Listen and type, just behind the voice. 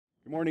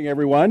Good morning,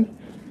 everyone.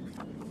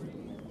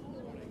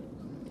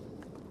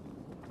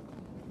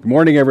 Good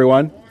morning,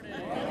 everyone.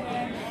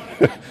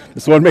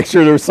 Just want to make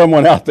sure there's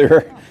someone out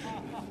there.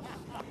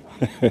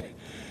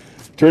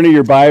 Turning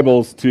your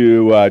Bibles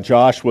to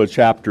Joshua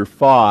chapter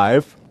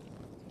 5.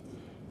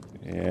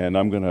 And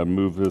I'm going to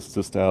move this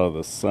just out of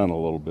the sun a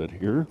little bit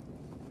here.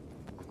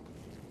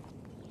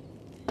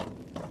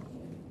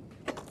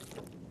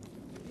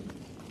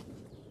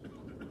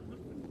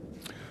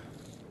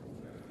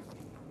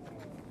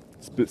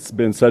 It's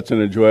been such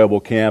an enjoyable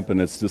camp, and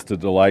it's just a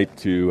delight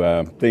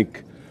to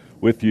think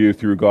with you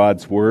through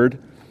God's Word.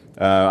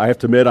 I have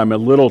to admit, I'm a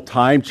little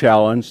time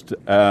challenged.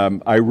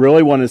 I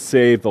really want to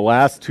save the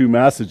last two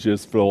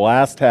messages for the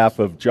last half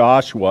of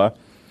Joshua,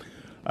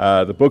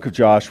 the book of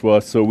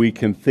Joshua, so we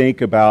can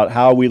think about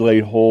how we lay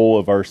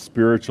hold of our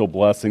spiritual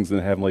blessings in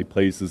heavenly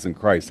places in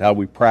Christ, how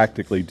we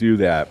practically do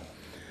that.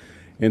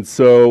 And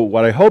so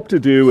what I hope to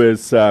do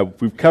is,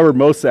 we've covered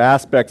most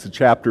aspects of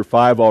chapter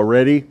 5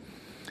 already.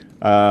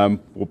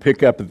 We'll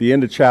pick up at the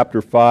end of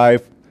chapter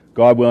 5.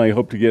 God willing, I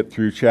hope to get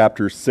through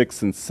chapters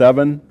 6 and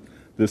 7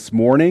 this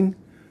morning.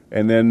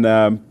 And then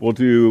we'll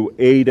do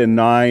 8 and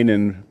 9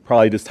 and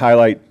probably just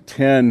highlight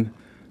 10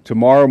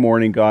 tomorrow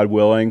morning, God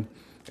willing.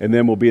 And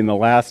then we'll be in the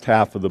last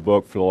half of the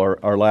book for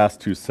our last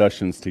two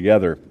sessions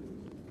together.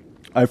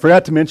 I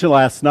forgot to mention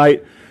last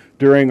night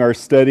during our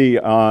study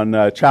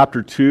on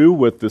chapter 2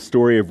 with the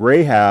story of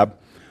Rahab,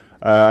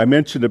 I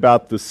mentioned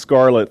about the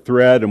scarlet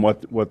thread and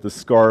what the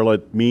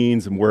scarlet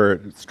means and where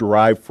it's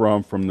derived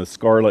from the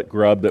scarlet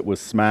grub that was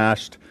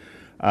smashed.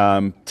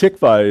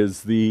 Tikva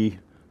is the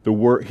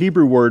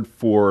Hebrew word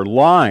for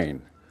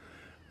line.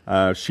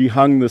 She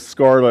hung the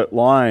scarlet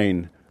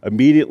line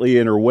immediately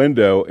in her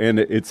window, and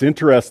it's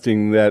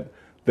interesting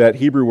that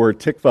Hebrew word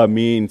tikva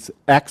means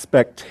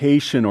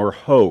expectation or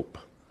hope.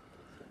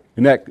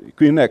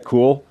 Isn't that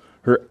cool?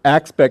 Her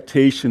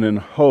expectation and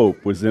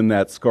hope was in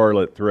that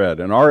scarlet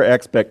thread. And our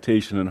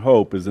expectation and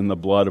hope is in the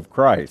blood of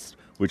Christ,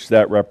 which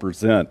that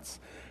represents.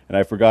 And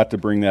I forgot to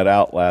bring that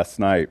out last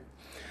night.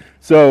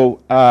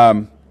 So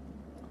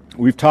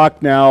we've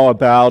talked now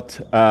about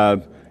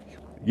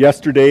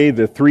yesterday,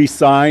 the three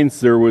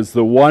signs. There was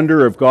the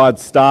wonder of God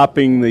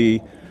stopping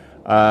the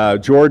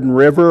Jordan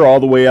River all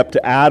the way up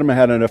to Adam. It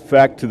had an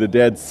effect to the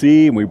Dead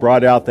Sea, and we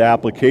brought out the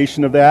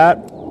application of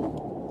that.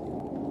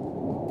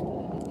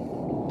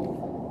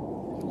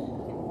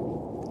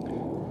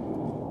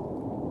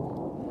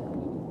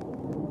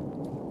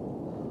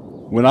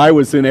 When I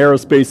was in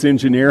aerospace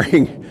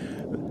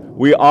engineering,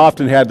 we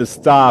often had to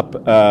stop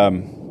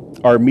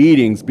our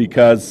meetings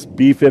because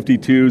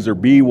B-52s or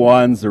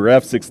B-1s or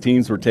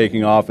F-16s were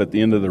taking off at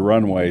the end of the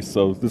runway.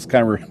 So this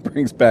kind of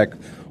brings back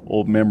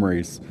old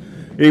memories.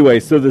 Anyway,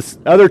 so the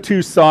other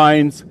two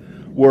signs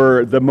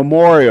were the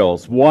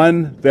memorials.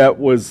 One that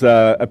was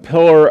a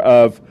pillar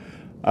of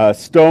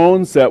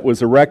stones that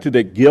was erected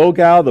at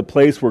Gilgal, the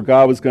place where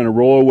God was going to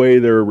roll away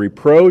their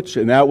reproach,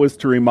 and that was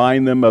to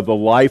remind them of the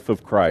life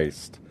of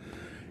Christ.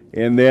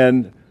 And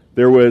then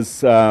there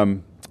was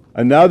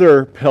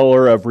another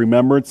pillar of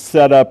remembrance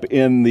set up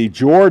in the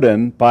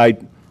Jordan by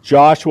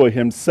Joshua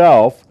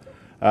himself.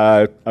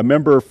 A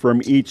member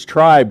from each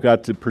tribe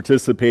got to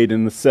participate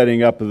in the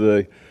setting up of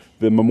the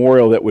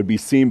memorial that would be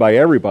seen by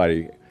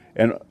everybody.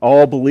 And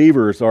all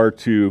believers are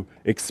to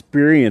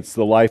experience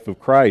the life of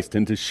Christ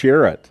and to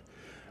share it.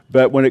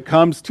 But when it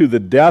comes to the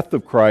death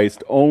of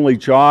Christ, only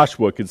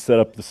Joshua could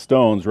set up the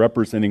stones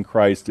representing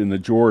Christ in the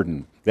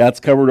Jordan. That's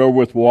covered over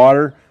with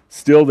water.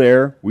 Still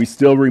there. We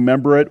still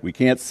remember it. We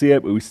can't see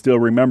it, but we still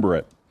remember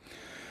it.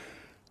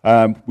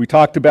 We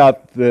talked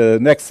about the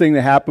next thing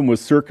that happened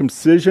was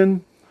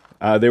circumcision.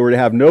 They were to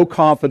have no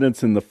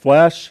confidence in the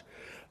flesh.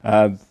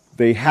 The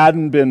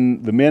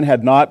men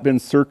had not been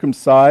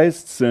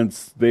circumcised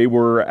since they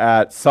were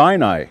at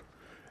Sinai.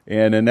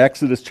 And in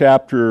Exodus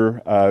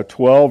chapter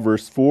 12,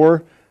 verse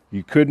 4,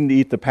 you couldn't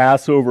eat the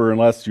Passover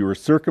unless you were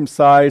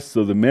circumcised.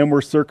 So the men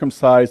were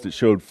circumcised. It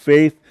showed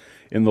faith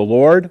in the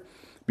Lord,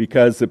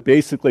 because it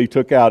basically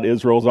took out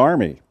Israel's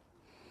army,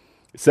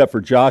 except for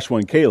Joshua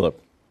and Caleb,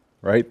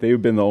 right? They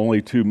had been the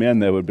only two men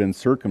that had been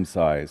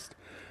circumcised.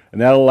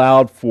 And that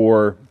allowed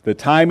for the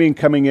timing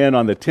coming in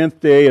on the 10th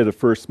day of the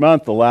first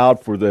month, allowed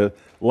for the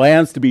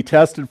lands to be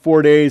tested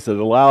 4 days. It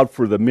allowed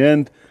for the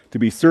men to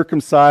be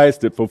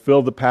circumcised. It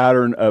fulfilled the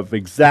pattern of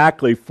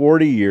exactly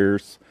 40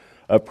 years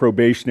of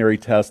probationary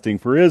testing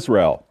for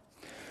Israel.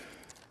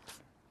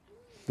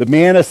 The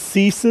manna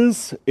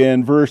ceases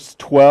in verse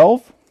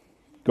 12.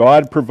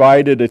 God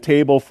provided a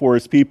table for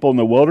his people in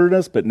the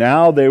wilderness, but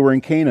now they were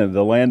in Canaan,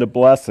 the land of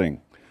blessing.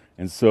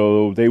 And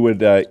so they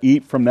would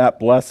eat from that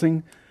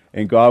blessing,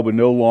 and God would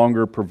no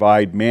longer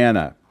provide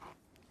manna.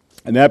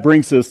 And that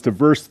brings us to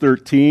verse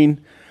 13.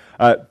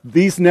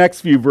 These next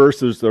few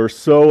verses are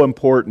so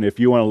important if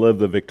you want to live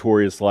the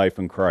victorious life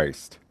in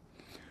Christ.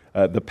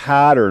 The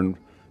pattern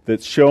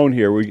that's shown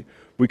here, we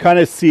kind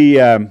of see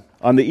on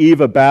the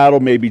eve of battle,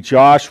 maybe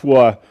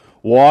Joshua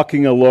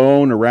walking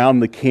alone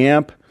around the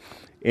camp.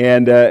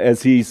 And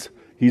as he's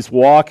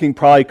walking,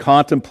 probably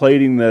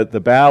contemplating the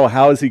battle,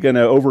 how is he going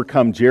to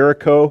overcome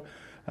Jericho?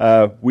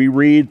 we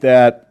read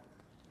that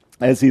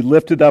as he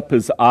lifted up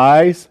his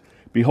eyes,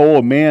 behold,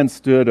 a man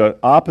stood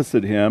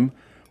opposite him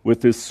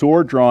with his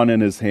sword drawn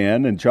in his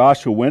hand, and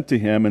Joshua went to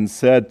him and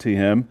said to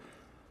him,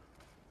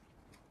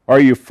 "Are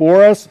you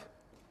for us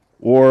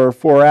or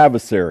for our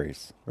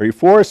adversaries? Are you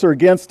for us or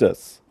against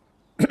us?"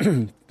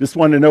 Just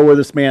wanted to know where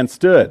this man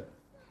stood.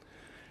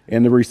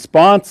 And the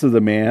response of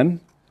the man,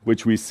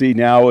 which we see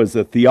now as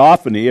a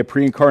theophany, a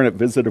pre-incarnate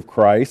visit of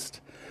Christ,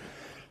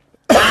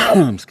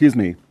 excuse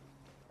me,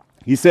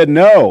 he said,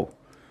 "No,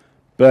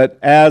 but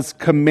as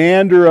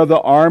commander of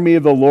the army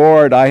of the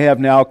Lord, I have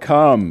now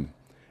come."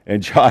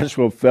 And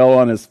Joshua fell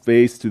on his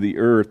face to the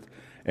earth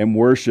and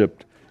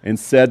worshipped and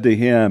said to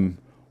him,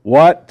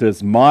 "What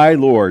does my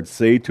Lord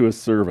say to his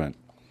servant?"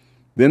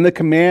 Then the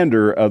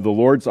commander of the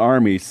Lord's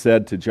army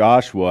said to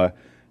Joshua,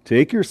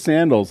 "Take your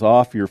sandals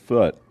off your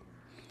foot.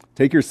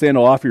 Take your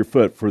sandal off your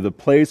foot, for the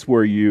place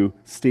where you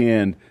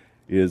stand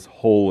is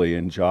holy."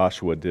 And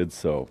Joshua did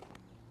so.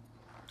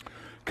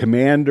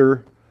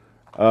 Commander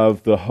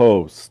of the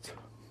host.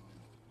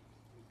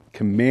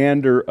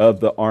 Commander of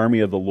the army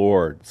of the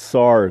Lord.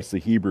 Sar is the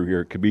Hebrew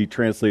here. It could be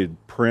translated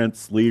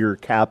prince, leader,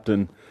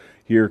 captain.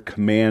 Here,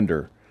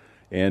 commander.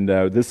 And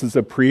this is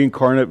a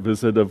pre-incarnate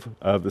visit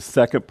of the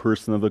second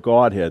person of the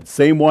Godhead.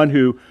 Same one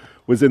who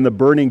was in the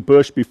burning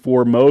bush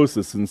before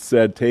Moses and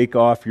said, "Take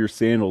off your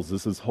sandals,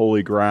 this is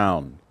holy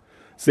ground."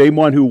 Same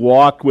one who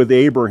walked with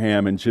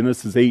Abraham in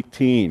Genesis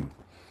 18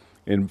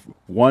 in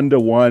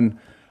one-to-one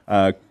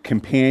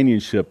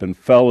companionship and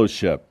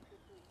fellowship.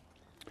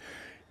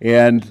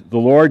 And the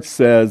Lord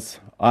says,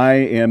 "I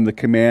am the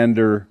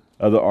commander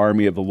of the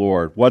army of the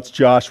Lord." What's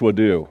Joshua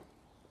do?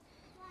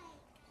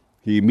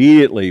 He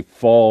immediately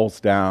falls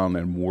down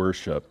and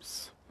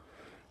worships.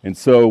 And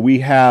so we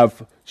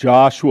have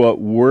Joshua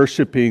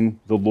worshiping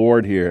the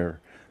Lord here.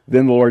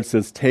 Then the Lord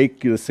says,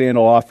 "Take the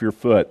sandal off your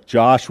foot."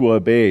 Joshua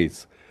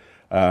obeys.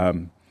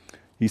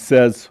 He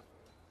says,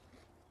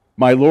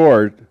 "My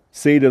Lord,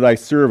 say to thy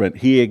servant."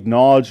 He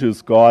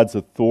acknowledges God's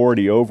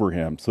authority over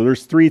him. So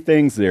there's three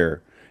things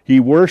there. He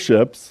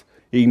worships,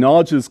 he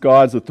acknowledges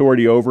God's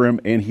authority over him,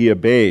 and he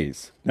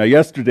obeys. Now,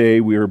 yesterday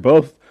we were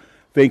both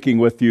thinking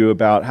with you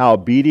about how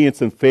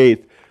obedience and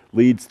faith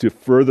leads to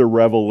further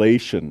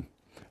revelation,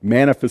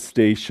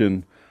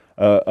 manifestation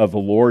of the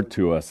Lord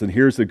to us. And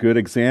here's a good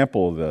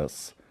example of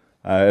this.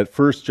 At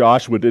first,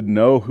 Joshua didn't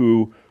know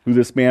who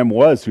this man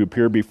was who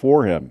appeared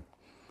before him.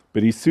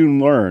 But he soon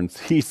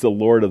learns he's the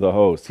Lord of the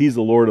host. He's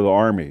the Lord of the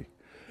army.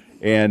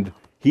 And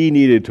he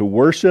needed to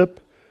worship.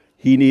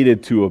 He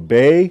needed to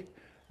obey.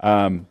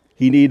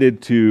 He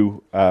needed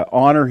to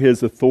honor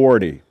his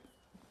authority.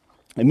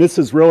 And this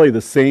is really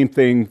the same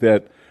thing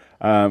that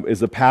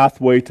is a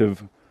pathway to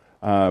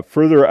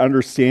further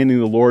understanding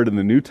the Lord in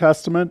the New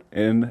Testament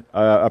and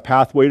a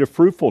pathway to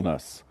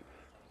fruitfulness,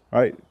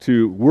 right?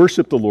 To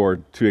worship the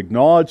Lord, to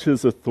acknowledge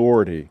his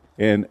authority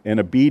and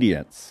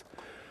obedience.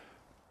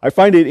 I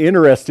find it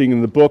interesting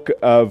in the book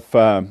of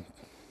 1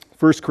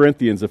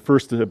 Corinthians, the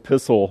first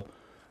epistle,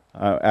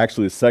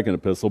 actually the second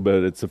epistle,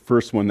 but it's the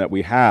first one that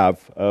we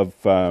have of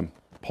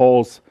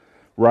Paul's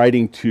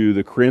writing to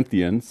the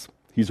Corinthians.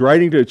 He's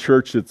writing to a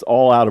church that's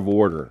all out of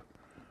order,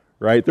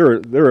 right? There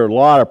are a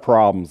lot of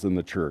problems in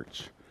the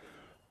church.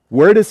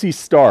 Where does he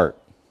start?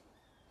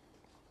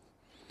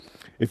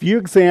 If you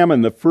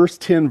examine the first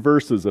 10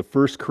 verses of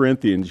 1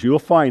 Corinthians, you'll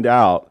find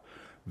out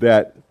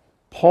that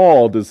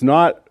Paul does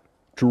not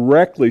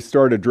directly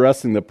start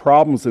addressing the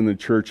problems in the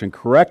church and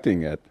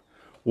correcting it.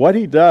 What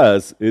he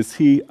does is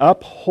he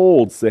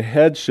upholds the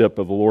headship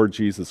of the Lord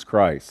Jesus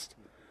Christ.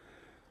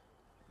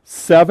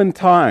 7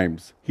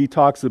 times he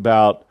talks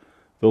about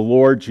the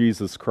Lord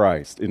Jesus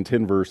Christ in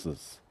 10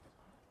 verses.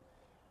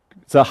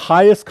 It's the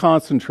highest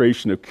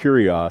concentration of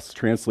kurios,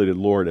 translated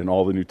Lord, in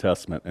all the New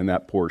Testament in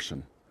that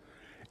portion.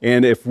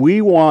 And if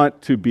we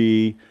want to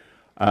be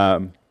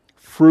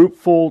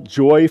fruitful,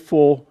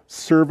 joyful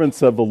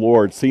servants of the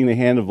Lord, seeing the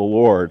hand of the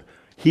Lord,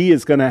 he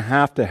is going to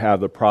have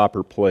the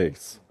proper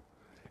place.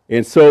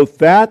 And so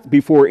that,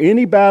 before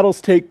any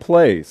battles take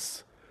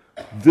place,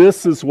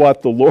 this is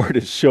what the Lord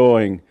is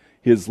showing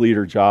his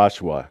leader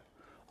Joshua.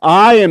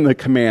 I am the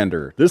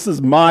commander. This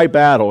is my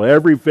battle.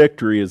 Every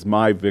victory is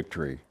my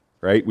victory,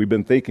 right? We've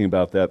been thinking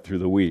about that through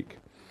the week.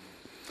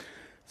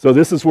 So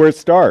this is where it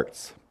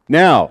starts.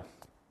 Now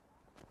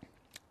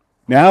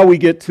we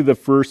get to the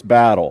first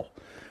battle.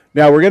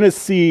 Now we're going to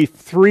see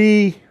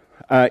 3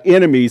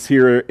 enemies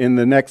here in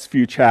the next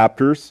few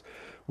chapters.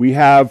 We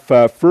have,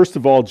 first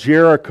of all,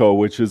 Jericho,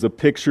 which is a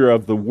picture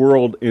of the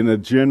world in a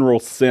general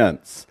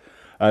sense.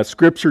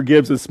 Scripture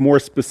gives us more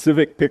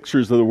specific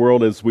pictures of the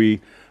world as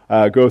we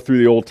go through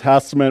the Old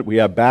Testament. We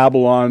have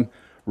Babylon,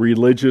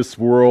 religious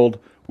world.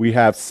 We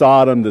have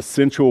Sodom, the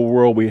sensual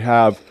world. We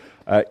have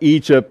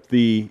Egypt,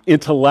 the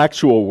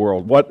intellectual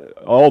world,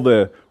 all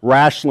the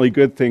rationally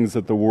good things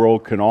that the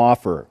world can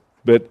offer.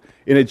 But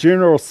in a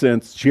general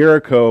sense,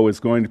 Jericho is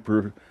going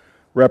to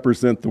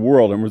represent the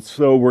world. And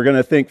so we're going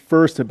to think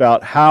first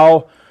about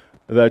how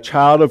the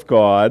child of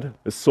God,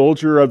 the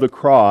soldier of the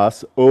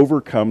cross,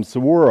 overcomes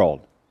the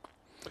world.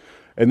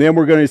 And then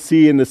we're going to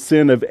see in the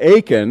sin of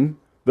Achan,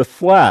 the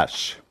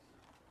flesh.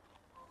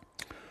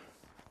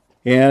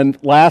 And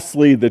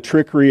lastly, the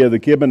trickery of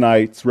the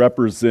Gibeonites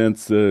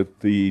represents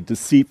the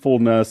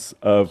deceitfulness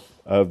of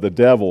the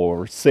devil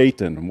or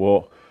Satan. And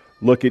we'll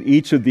look at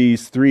each of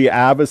these three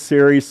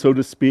adversaries, so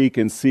to speak,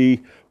 and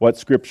see what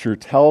Scripture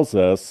tells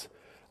us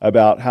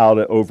about how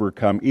to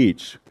overcome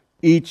each.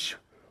 Each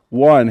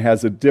one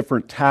has a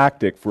different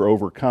tactic for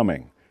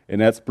overcoming,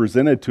 and that's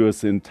presented to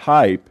us in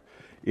type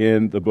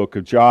in the book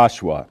of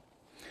Joshua.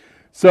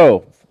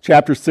 So,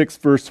 chapter 6,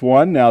 verse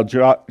 1, now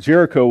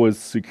Jericho was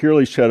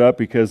securely shut up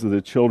because of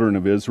the children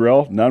of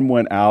Israel. None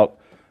went out,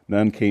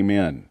 none came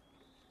in.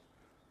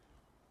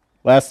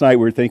 Last night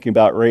we were thinking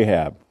about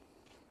Rahab.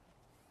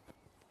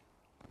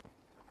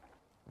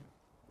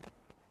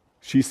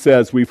 She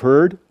says, we've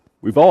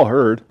all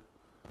heard,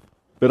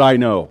 but I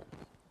know.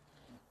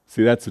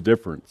 See, that's the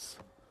difference.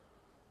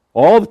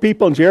 All the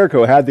people in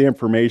Jericho had the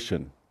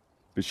information,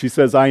 but she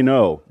says, I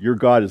know, your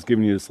God has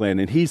given you this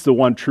land, and he's the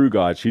one true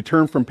God. She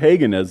turned from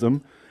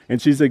paganism,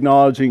 and she's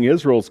acknowledging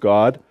Israel's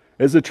God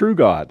as a true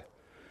God.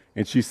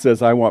 And she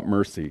says, I want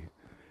mercy.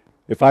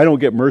 If I don't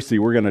get mercy,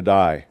 we're going to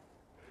die.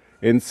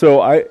 And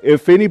so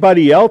if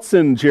anybody else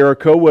in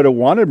Jericho would have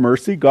wanted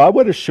mercy, God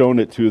would have shown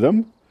it to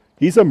them.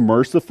 He's a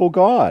merciful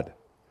God.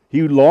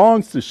 He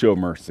longs to show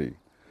mercy.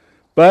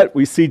 But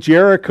we see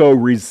Jericho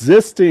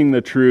resisting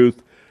the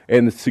truth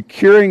and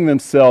securing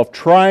themselves,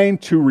 trying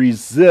to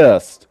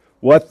resist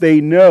what they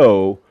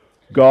know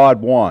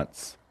God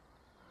wants.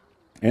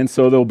 And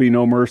so there'll be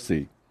no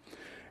mercy.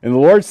 And the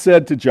Lord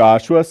said to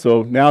Joshua,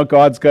 so now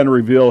God's going to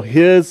reveal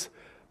his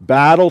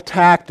battle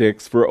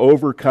tactics for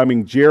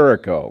overcoming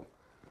Jericho.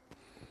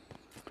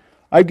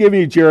 I've given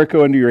you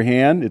Jericho into your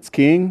hand, its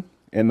king,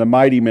 and the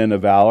mighty men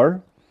of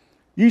valor.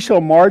 You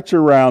shall march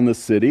around the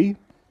city,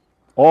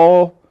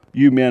 all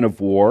you men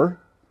of war.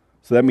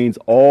 So that means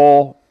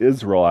all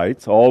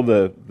Israelites, all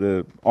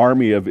the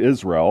army of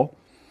Israel.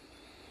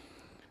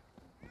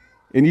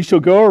 And you shall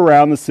go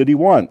around the city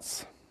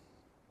once.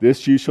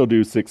 This you shall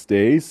do 6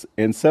 days,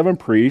 and 7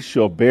 priests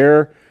shall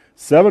bear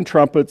 7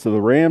 trumpets of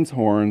the ram's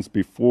horns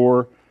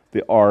before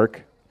the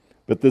ark.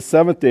 But the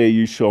 7th day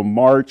you shall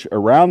march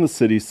around the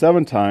city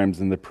 7 times,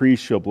 and the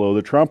priests shall blow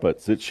the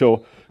trumpets. It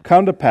shall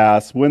come to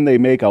pass, when they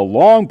make a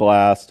long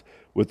blast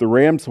with the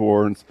ram's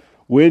horns,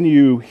 when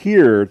you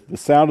hear the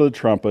sound of the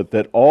trumpet,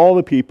 that all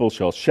the people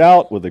shall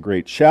shout with a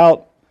great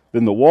shout.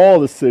 Then the wall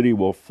of the city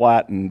will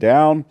fall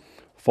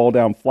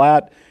down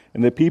flat,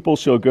 and the people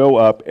shall go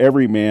up,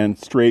 every man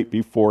straight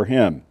before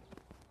him.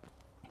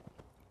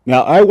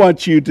 Now, I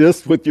want you,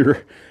 just with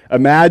your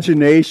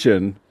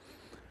imagination,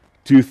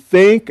 to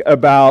think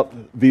about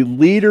the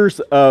leaders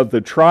of the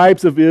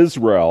tribes of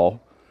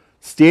Israel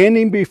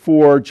standing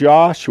before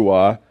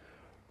Joshua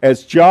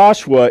as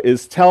Joshua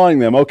is telling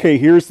them, okay,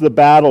 here's the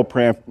battle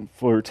plan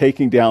for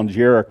taking down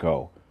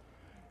Jericho.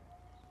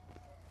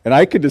 And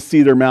I could just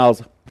see their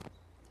mouths.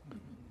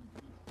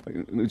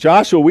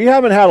 Joshua, we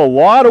haven't had a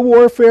lot of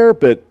warfare,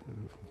 but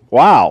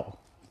wow,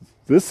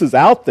 this is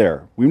out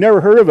there. We've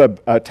never heard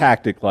of a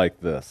tactic like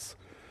this.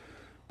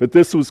 But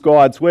this was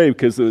God's way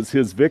because it was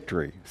his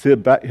victory,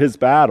 his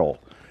battle.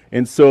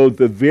 And so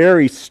the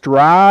very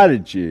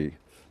strategy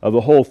of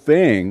the whole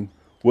thing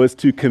was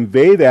to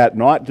convey that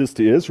not just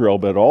to Israel,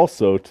 but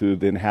also to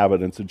the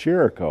inhabitants of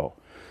Jericho.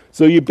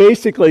 So you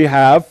basically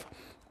have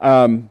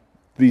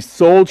the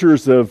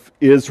soldiers of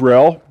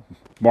Israel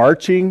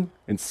marching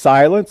in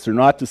silence, or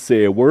not to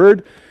say a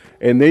word,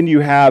 and then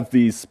you have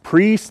these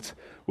priests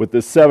with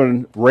the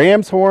 7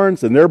 ram's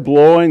horns, and they're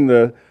blowing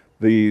their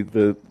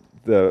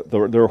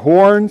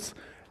horns,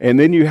 and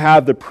then you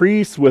have the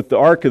priests with the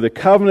Ark of the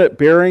Covenant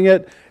bearing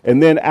it,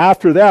 and then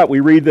after that we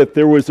read that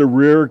there was a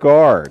rear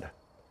guard.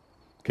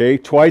 Okay,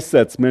 twice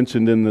that's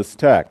mentioned in this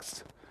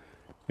text.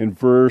 In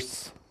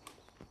verse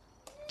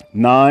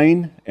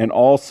 9 and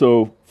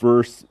also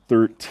verse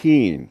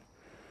 13.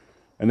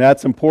 And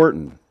that's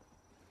important.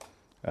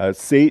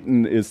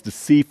 Satan is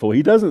deceitful.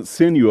 He doesn't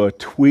send you a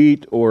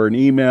tweet or an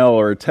email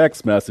or a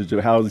text message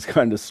of how he's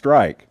going to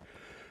strike.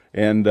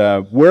 And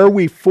where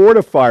we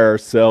fortify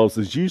ourselves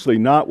is usually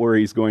not where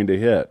he's going to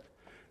hit.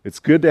 It's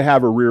good to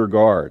have a rear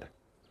guard.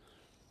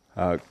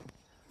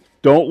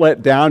 Don't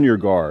let down your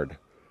guard.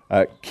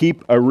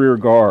 Keep a rear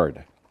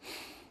guard.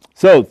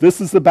 So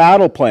this is the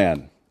battle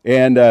plan,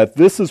 and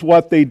this is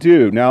what they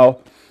do. Now,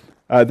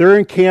 they're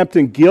encamped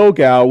in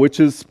Gilgal,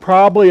 which is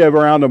probably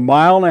around 1.5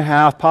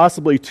 miles,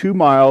 possibly 2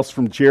 miles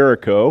from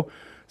Jericho.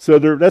 So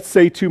let's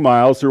say 2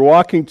 miles. They're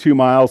walking 2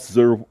 miles.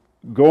 They're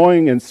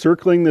going and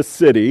circling the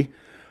city.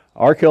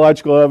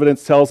 Archaeological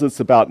evidence tells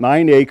us about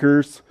 9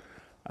 acres,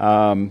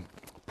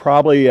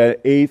 probably an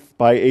 1/8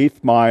 by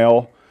 1/8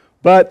 mile.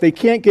 But they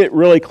can't get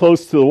really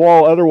close to the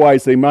wall,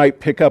 otherwise they might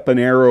pick up an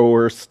arrow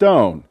or a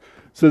stone.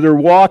 So they're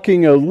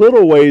walking a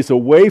little ways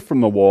away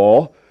from the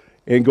wall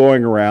and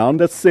going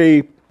around. Let's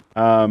say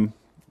a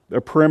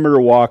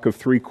perimeter walk of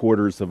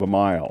 3/4 of a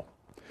mile.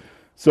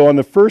 So on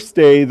the first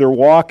day, they're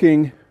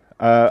walking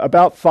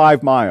about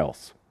 5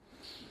 miles.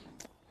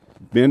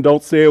 Men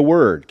don't say a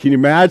word. Can you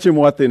imagine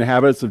what the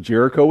inhabitants of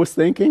Jericho was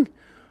thinking?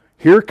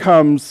 Here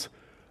comes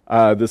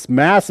this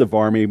massive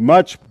army,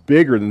 much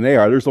bigger than they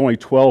are. There's only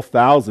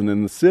 12,000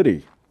 in the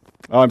city.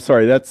 Oh, I'm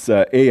sorry, that's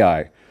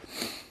Ai.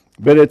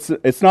 But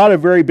it's not a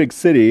very big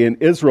city,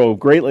 and Israel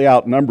greatly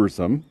outnumbers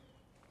them.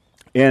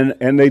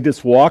 And they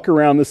just walk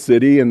around the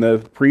city, and the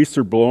priests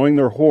are blowing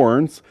their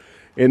horns,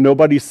 and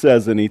nobody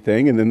says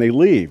anything, and then they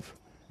leave.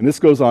 And this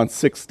goes on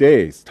 6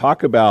 days.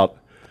 Talk about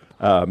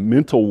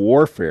mental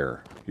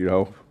warfare,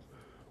 Wow,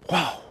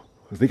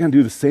 are they going to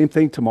do the same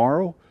thing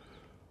tomorrow?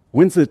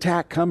 When's the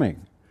attack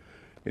coming?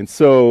 And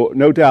so,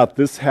 no doubt,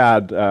 this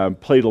had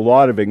played a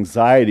lot of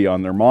anxiety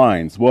on their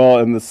minds. Well,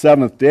 in the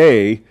seventh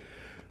day,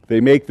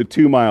 they make the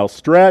 2-mile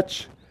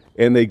stretch,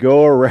 and they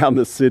go around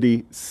the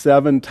city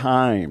 7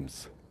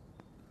 times.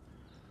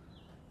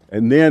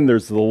 And then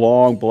there's the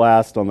long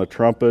blast on the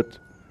trumpet.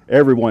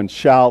 Everyone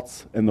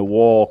shouts, and the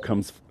wall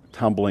comes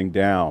tumbling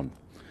down.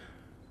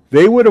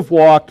 They would have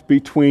walked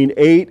between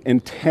 8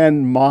 and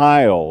 10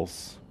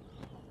 miles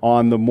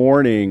on the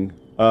morning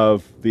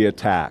of the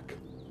attack.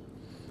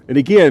 And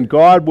again,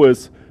 God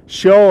was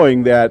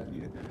showing that,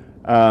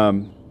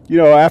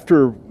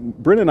 after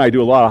Brenda and I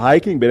do a lot of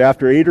hiking, but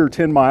after 8 or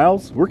 10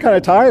 miles, we're kind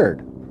of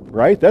tired,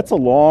 right? That's a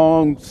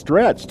long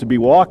stretch to be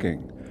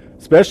walking,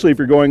 especially if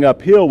you're going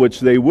uphill, which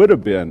they would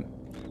have been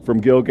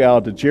from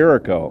Gilgal to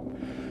Jericho.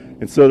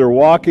 And so they're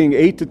walking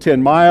 8 to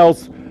 10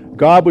 miles.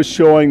 God was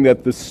showing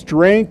that the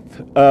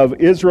strength of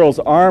Israel's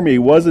army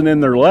wasn't in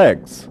their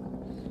legs.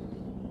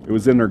 It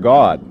was in their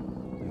God.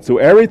 So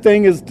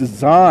everything is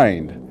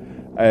designed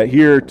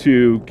here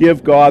to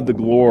give God the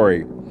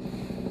glory.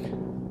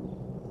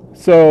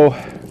 So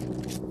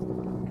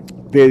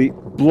they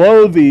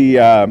blow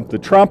the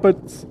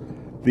trumpets.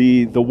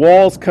 The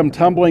walls come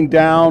tumbling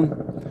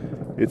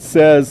down. It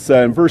says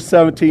in verse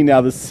 17,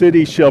 "Now the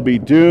city shall be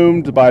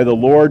doomed by the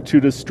Lord to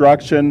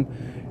destruction,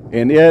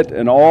 and it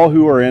and all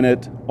who are in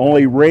it.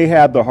 Only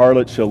Rahab the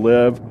harlot shall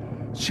live,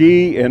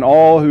 she and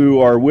all who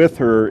are with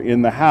her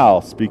in the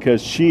house,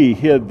 because she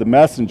hid the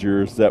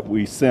messengers that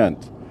we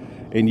sent.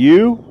 And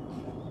you,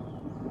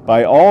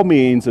 by all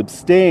means,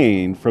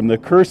 abstain from the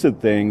cursed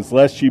things,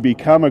 lest you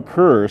become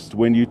accursed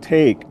when you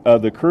take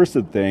of the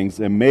cursed things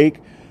and make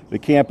the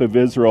camp of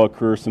Israel a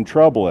curse and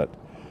trouble it.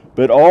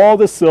 But all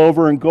the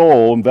silver and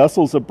gold and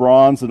vessels of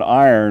bronze and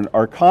iron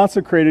are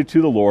consecrated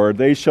to the Lord.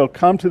 They shall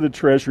come to the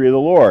treasury of the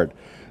Lord."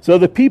 So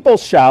the people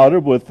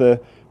shouted with the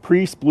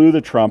priests blew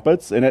the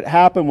trumpets, and it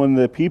happened when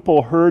the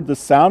people heard the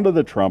sound of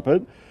the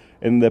trumpet,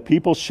 and the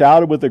people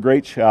shouted with a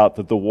great shout,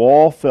 that the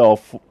wall fell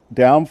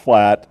down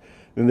flat.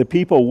 Then the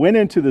people went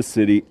into the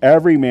city,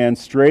 every man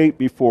straight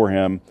before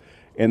him,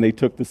 and they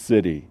took the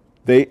city.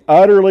 They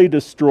utterly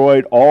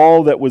destroyed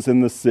all that was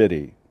in the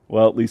city.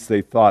 Well, at least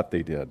they thought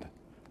they did.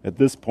 At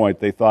this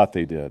point, they thought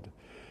they did.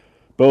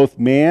 Both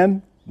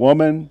man,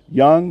 woman,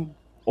 young,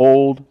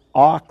 old,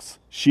 ox,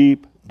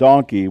 sheep,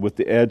 donkey, with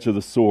the edge of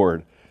the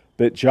sword.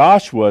 But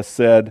Joshua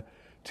said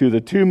to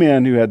the 2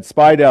 men who had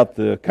spied out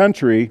the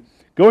country,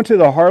 "Go into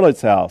the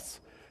harlot's house,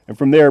 and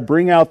from there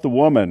bring out the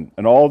woman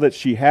and all that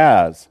she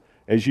has,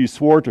 as you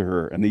swore to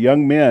her." And the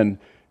young men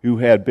who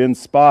had been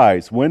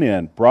spies went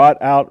in,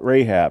 brought out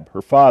Rahab,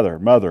 her father,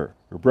 mother,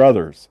 her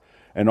brothers,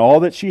 and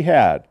all that she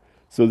had.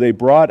 So they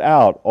brought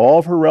out all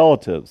of her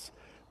relatives,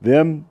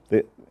 and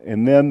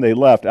then they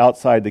left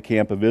outside the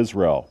camp of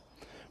Israel.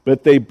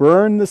 But they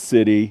burned the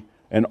city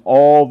and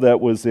all that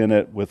was in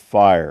it with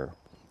fire.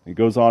 It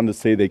goes on to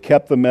say they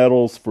kept the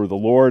metals for the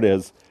Lord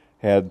as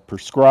had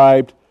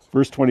prescribed.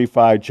 Verse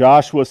 25,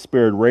 Joshua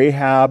spared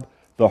Rahab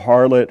the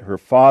harlot, her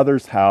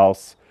father's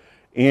house,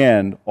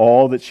 and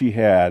all that she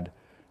had.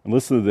 And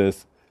listen to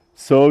this.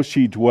 So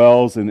she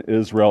dwells in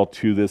Israel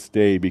to this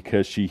day,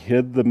 because she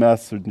hid the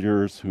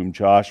messengers whom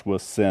Joshua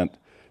sent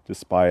to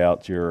spy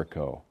out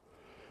Jericho.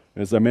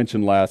 As I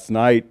mentioned last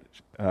night,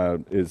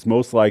 is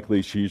most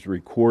likely she's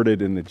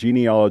recorded in the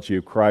genealogy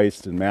of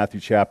Christ in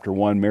Matthew chapter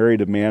 1, married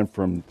a man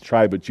from the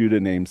tribe of Judah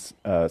named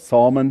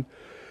Solomon,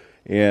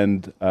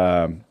 and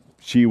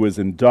she was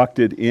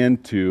inducted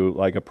into,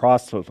 like a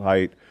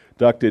proselyte,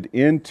 inducted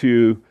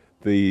into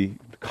the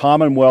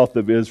commonwealth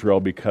of Israel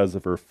because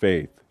of her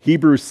faith.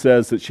 Hebrews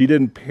says that she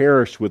didn't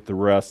perish with the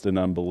rest in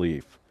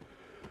unbelief.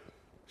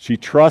 She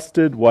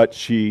trusted what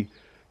she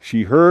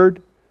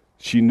heard,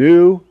 she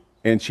knew,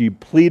 and she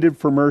pleaded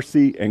for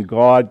mercy, and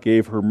God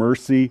gave her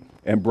mercy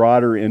and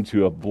brought her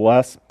into a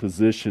blessed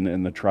position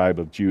in the tribe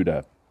of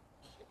Judah.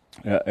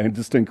 And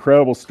just an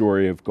incredible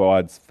story of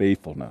God's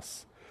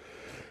faithfulness.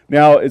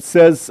 Now, it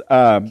says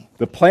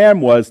the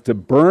plan was to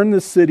burn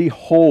the city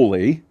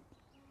wholly,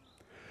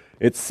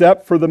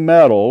 except for the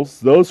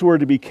metals. Those were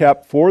to be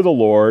kept for the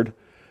Lord.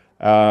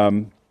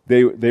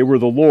 They were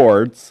the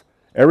Lord's.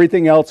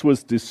 Everything else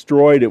was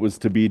destroyed. It was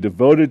to be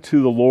devoted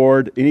to the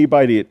Lord.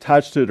 Anybody that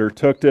touched it or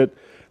took it,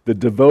 the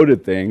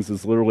devoted things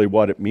is literally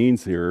what it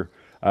means here,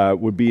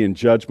 would be in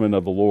judgment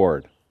of the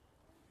Lord.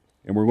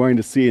 And we're going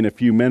to see in a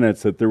few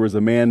minutes that there was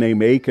a man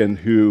named Achan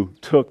who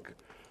took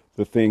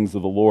the things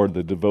of the Lord,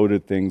 the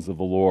devoted things of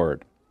the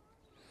Lord.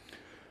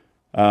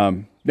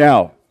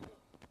 Now,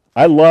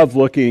 I love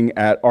looking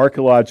at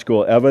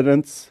archaeological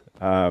evidence.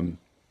 I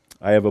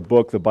have a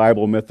book, The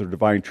Bible, Myth, or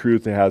Divine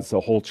Truth, that has a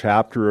whole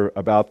chapter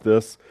about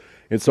this.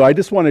 And so I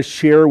just want to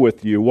share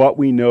with you what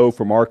we know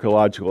from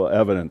archaeological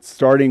evidence,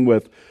 starting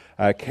with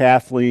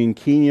Kathleen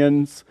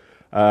Kenyon's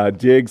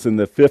digs in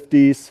the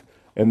 50s,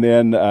 and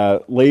then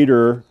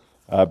later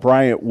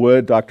Bryant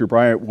Wood, Dr.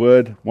 Bryant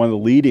Wood, one of the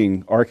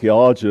leading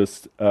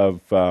archaeologists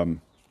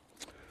in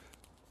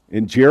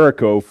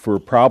Jericho for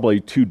probably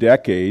 2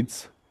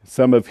 decades,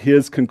 some of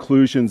his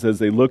conclusions as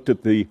they looked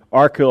at the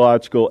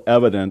archaeological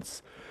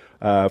evidence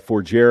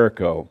for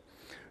Jericho.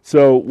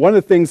 So one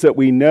of the things that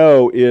we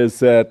know is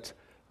that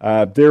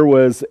there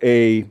was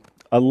a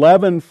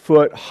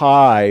 11-foot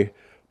high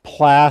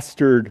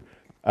plastered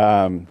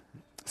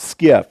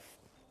skiff,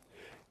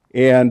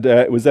 and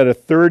it was at a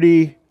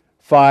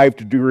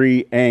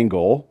 35-degree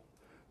angle.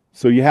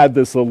 So you had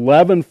this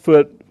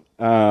 11-foot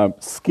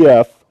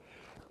skiff,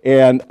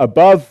 and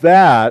above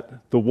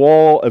that, the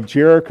wall of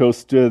Jericho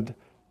stood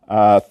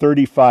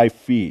 35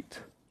 feet.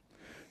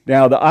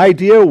 Now, the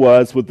idea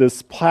was with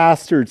this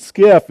plastered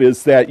skiff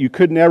is that you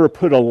could never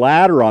put a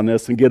ladder on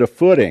this and get a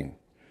footing,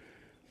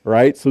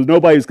 right? So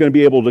nobody's going to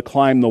be able to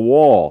climb the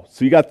wall.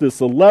 So you got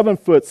this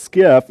 11-foot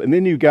skiff, and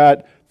then you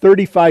got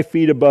 35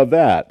 feet above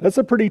that. That's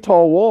a pretty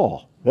tall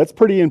wall. That's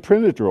pretty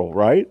impenetrable,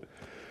 right?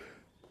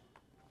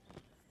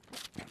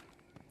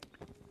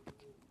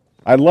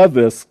 I love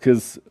this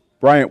because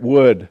Bryant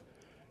Wood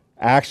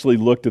actually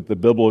looked at the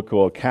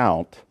biblical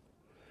account,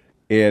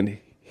 and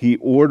he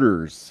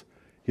orders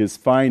his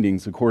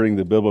findings according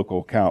to the biblical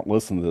account.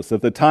 Listen to this.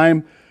 At the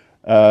time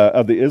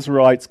of the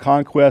Israelites'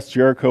 conquest,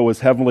 Jericho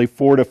was heavily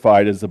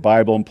fortified, as the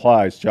Bible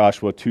implies,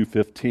 Joshua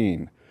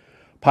 2:15.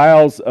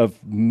 Piles of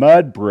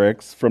mud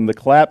bricks from the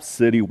collapsed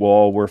city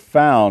wall were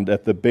found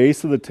at the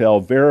base of the tell,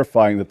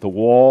 verifying that the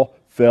wall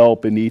fell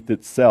beneath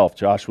itself,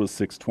 Joshua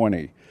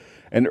 6:20.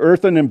 An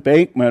earthen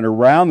embankment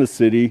around the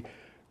city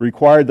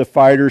required the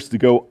fighters to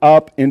go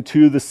up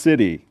into the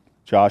city,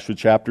 Joshua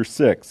chapter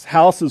 6.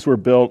 Houses were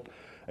built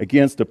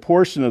against a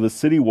portion of the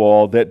city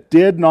wall that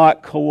did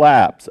not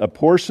collapse. A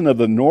portion of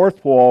the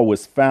north wall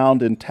was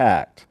found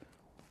intact.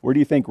 Where do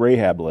you think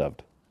Rahab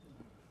lived?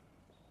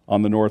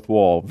 On the north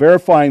wall.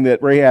 Verifying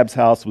that Rahab's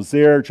house was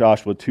there,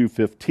 Joshua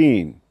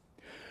 2:15.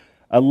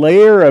 A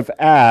layer of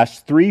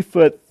ash 3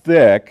 foot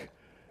thick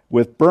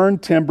with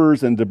burned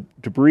timbers and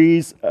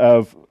debris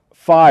of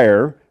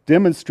fire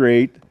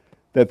demonstrate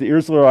that the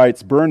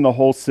Israelites burned the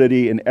whole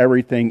city and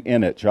everything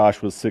in it,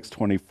 Joshua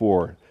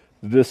 6:24.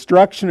 The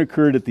destruction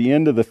occurred at the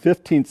end of the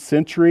 15th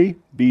century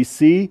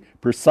BC,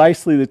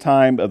 precisely the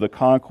time of the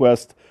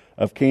conquest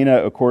of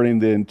Canaan according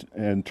to the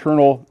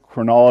internal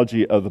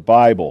chronology of the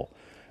Bible.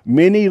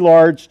 Many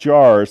large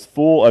jars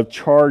full of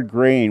charred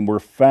grain were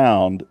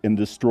found in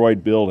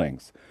destroyed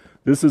buildings.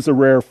 This is a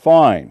rare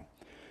find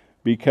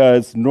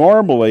because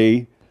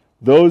normally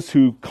those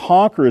who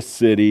conquer a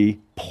city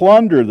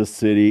plunder the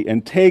city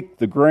and take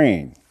the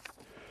grain.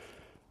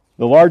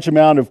 The large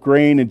amount of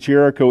grain in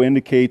Jericho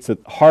indicates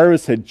that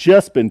harvest had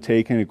just been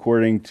taken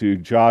according to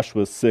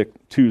Joshua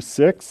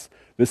 2:6.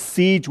 The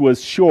siege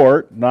was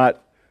short,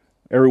 not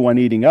everyone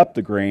eating up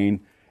the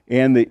grain,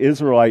 and the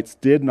Israelites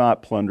did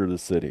not plunder the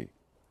city.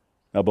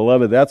 Now,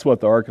 beloved, that's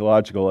what the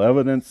archaeological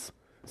evidence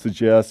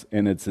suggests,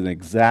 and it's an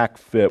exact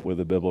fit with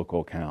the biblical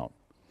account.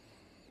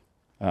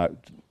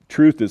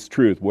 Truth is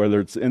truth,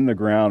 whether it's in the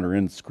ground or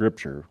in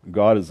Scripture.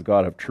 God is the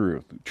God of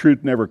truth.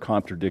 Truth never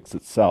contradicts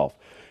itself.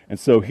 And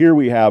so here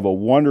we have a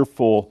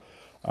wonderful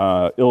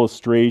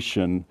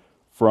illustration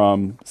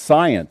from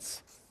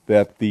science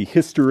that the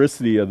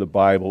historicity of the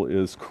Bible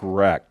is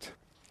correct.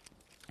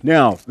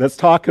 Now, let's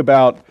talk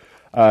about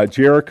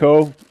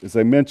Jericho. As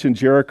I mentioned,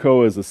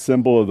 Jericho is a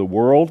symbol of the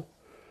world.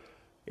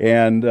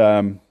 And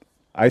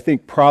I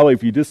think probably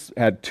if you just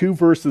had 2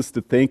 verses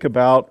to think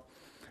about,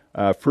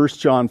 1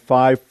 John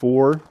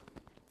 5:4,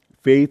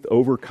 faith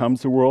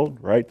overcomes the world,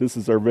 right? This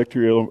is our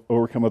victory,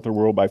 overcometh the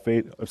world by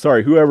faith.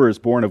 Sorry, whoever is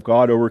born of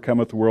God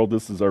overcometh the world.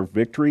 This is our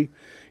victory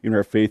in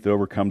our faith that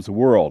overcomes the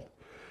world.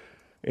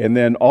 And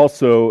then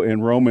also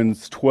in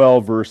Romans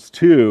 12, verse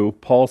 2,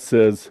 Paul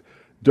says,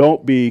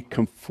 don't be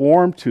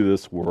conformed to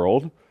this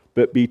world,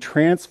 but be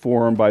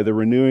transformed by the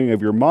renewing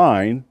of your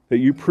mind, that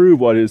you prove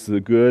what is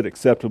the good,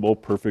 acceptable,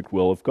 perfect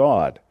will of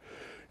God.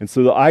 And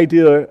so the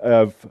idea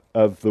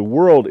of the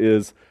world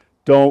is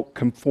don't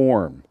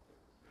conform.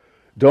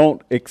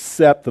 Don't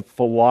accept the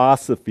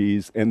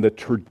philosophies and the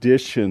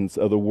traditions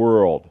of the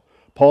world.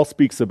 Paul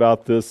speaks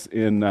about this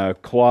in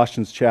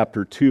Colossians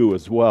chapter 2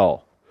 as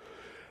well.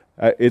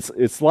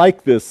 It's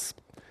like this,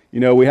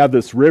 we have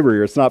this river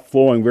here. It's not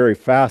flowing very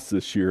fast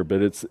this year,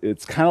 but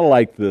it's kind of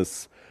like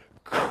this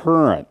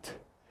current.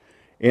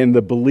 And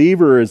the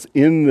believer is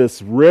in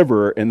this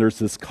river, and there's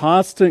this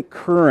constant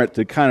current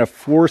to kind of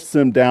force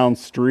them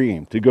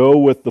downstream, to go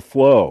with the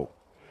flow.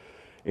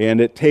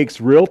 And it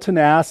takes real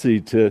tenacity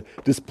to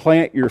just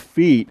plant your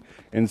feet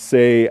and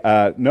say,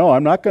 no,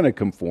 I'm not going to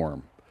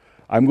conform.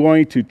 I'm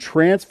going to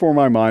transform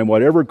my mind.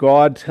 Whatever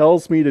God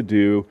tells me to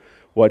do,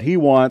 what He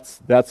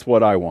wants, that's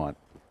what I want.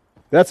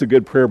 That's a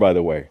good prayer, by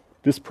the way.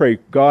 Just pray,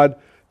 God,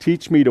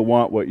 teach me to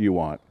want what you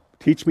want.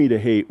 Teach me to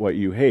hate what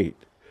you hate.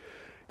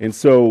 And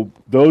so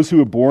those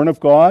who are born of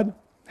God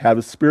have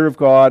the Spirit of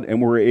God,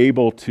 and we're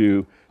able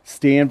to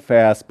stand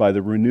fast by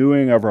the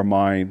renewing of our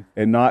mind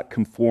and not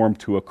conform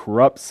to a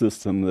corrupt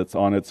system that's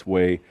on its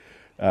way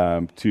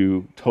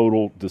to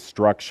total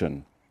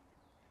destruction.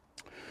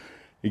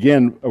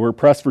 Again, we're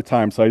pressed for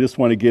time, so I just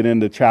want to get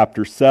into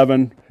chapter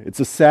 7. It's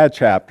a sad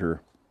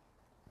chapter.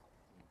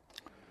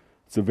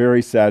 It's a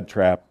very sad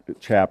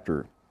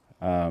chapter.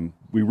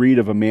 We read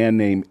of a man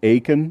named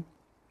Achan.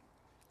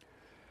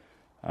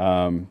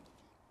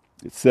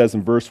 It says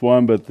in verse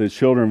 1, but the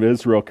children of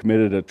Israel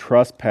committed a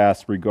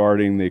trespass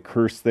regarding the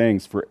accursed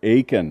things for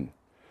Achan.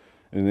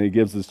 And then he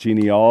gives us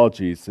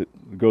genealogies.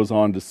 It goes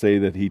on to say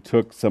that he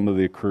took some of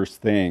the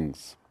accursed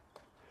things.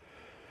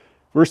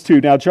 Verse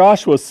 2, now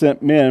Joshua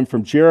sent men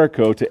from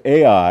Jericho to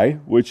Ai,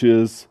 which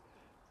is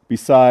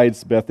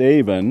besides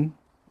Bethaven,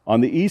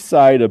 on the east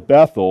side of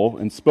Bethel,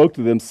 and spoke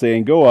to them,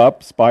 saying, go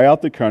up, spy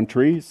out the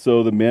country.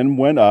 So the men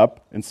went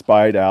up and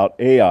spied out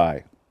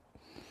Ai.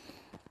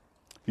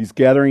 He's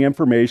gathering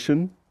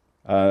information.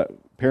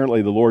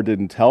 Apparently the Lord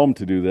didn't tell him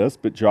to do this,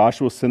 but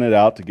Joshua sent it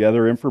out to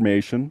gather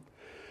information.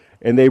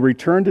 And they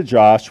returned to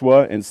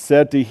Joshua and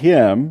said to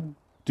him,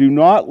 do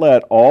not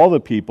let all the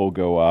people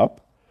go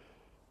up,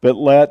 but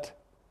let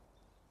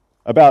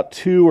about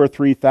 2,000 or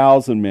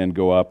 3,000 men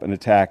go up and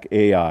attack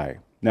Ai.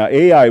 Now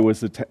Ai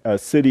was a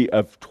city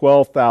of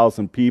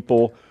 12,000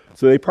 people,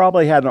 so they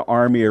probably had an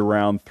army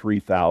around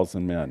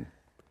 3,000 men.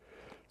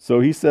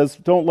 So he says,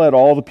 don't let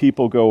all the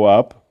people go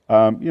up.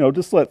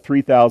 Just let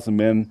 3,000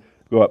 men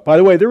go up. By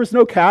the way, there was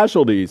no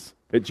casualties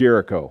at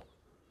Jericho.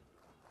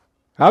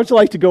 How would you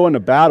like to go into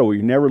battle where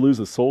you never lose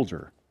a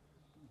soldier?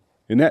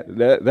 And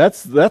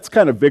that's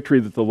kind of victory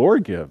that the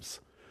Lord gives.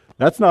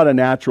 That's not a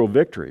natural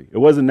victory. It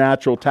wasn't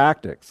natural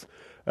tactics.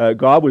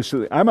 God was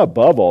saying, I'm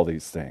above all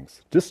these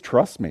things. Just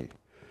trust me.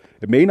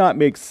 It may not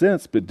make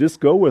sense, but just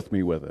go with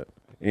me with it,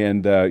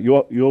 and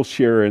you'll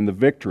share in the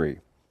victory.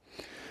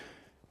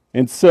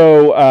 And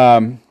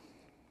so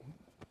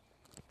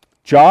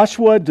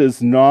Joshua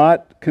does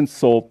not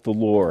consult the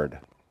Lord.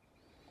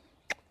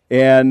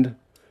 And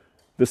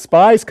the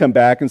spies come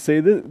back and say,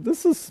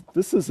 this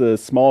is a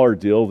smaller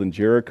deal than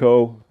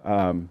Jericho.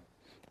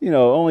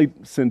 Only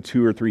send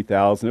 2,000 or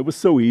 3,000. It was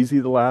so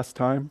easy the last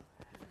time,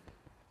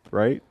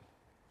 right?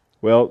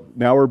 Well,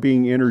 now we're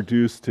being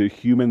introduced to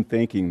human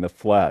thinking, the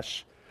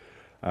flesh.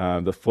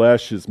 The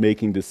flesh is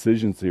making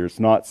decisions here. It's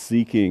not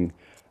seeking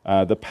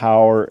the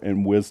power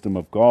and wisdom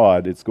of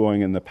God. It's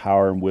going in the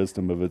power and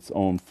wisdom of its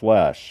own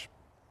flesh.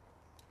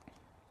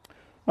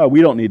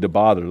 We don't need to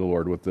bother the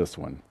Lord with this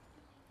one.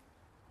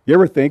 You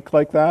ever think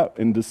like that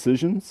in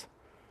decisions?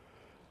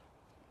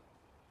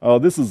 Oh,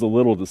 this is a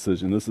little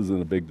decision. This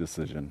isn't a big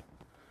decision.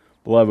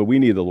 Beloved, we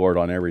need the Lord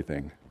on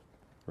everything,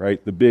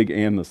 right? The big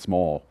and the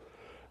small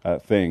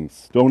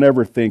things. Don't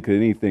ever think that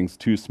anything's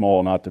too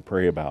small not to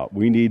pray about.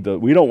 We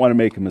don't want to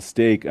make a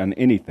mistake on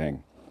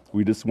anything.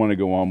 We just want to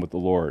go on with the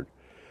Lord.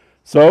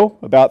 So,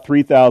 about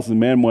 3,000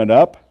 men went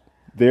up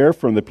there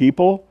from the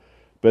people,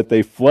 but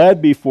they fled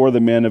before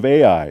the men of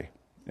Ai.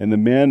 And the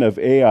men of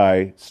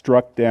Ai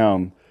struck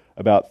down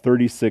about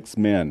 36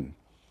 men,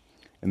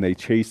 and they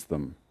chased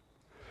them.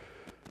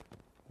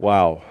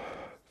 Wow.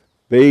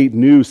 They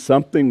knew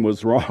something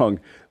was wrong.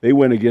 They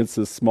went against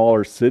this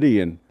smaller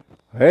city, and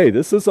hey,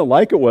 this isn't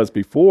like it was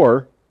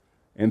before.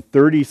 And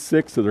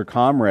 36 of their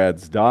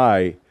comrades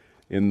die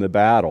in the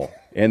battle,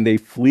 and they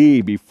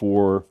flee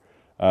before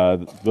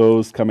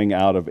those coming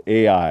out of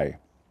Ai.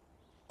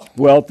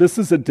 Well, this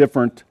is a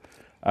different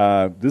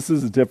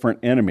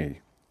enemy.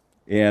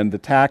 And the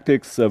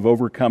tactics of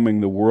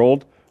overcoming the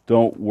world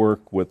don't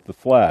work with the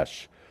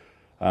flesh.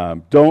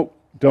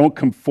 Don't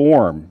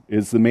conform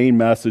is the main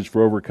message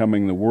for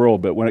overcoming the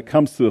world. But when it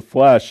comes to the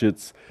flesh,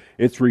 it's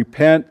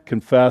repent,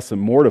 confess,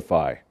 and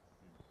mortify.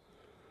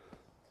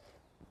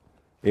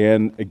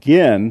 And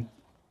again,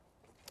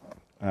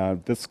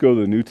 let's go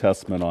to the New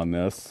Testament on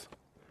this.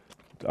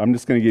 I'm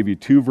just going to give you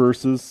 2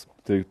 verses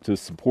to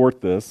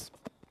support this.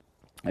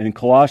 And in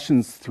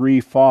Colossians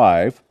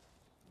 3:5,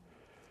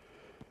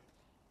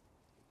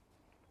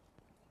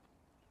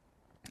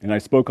 and I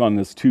spoke on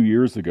this 2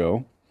 years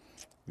ago.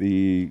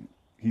 Paul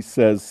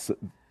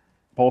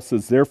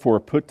says, therefore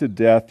put to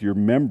death your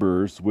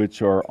members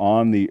which are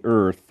on the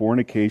earth,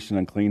 fornication,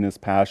 uncleanness,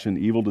 passion,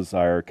 evil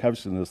desire,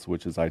 covetousness,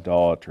 which is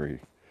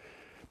idolatry.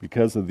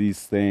 Because of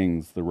these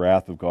things, the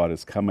wrath of God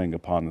is coming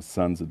upon the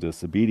sons of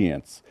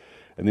disobedience.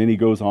 And then he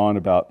goes on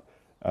about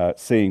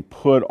saying,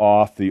 put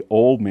off the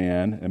old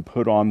man and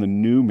put on the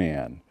new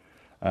man.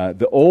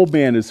 The old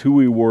man is who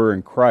we were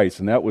in Christ,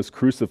 and that was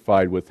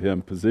crucified with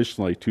him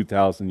positionally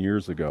 2,000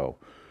 years ago.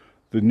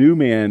 The new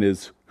man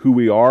is who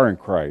we are in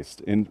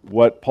Christ. And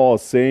what Paul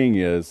is saying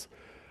is,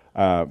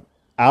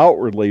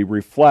 outwardly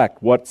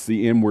reflect what's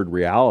the inward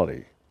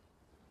reality.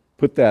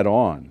 Put that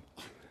on.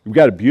 We've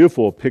got a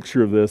beautiful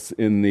picture of this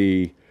in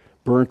the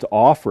burnt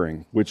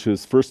offering, which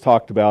is first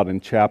talked about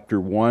in chapter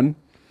 1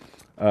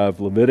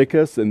 of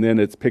Leviticus, and then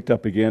it's picked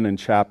up again in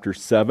chapter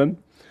 7.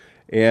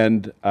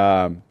 And,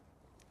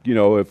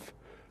 if,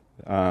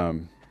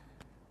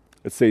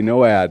 let's say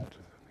Noad,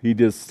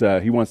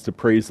 he wants to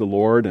praise the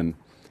Lord, and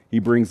he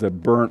brings a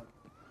burnt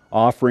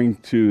offering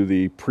to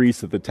the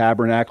priest at the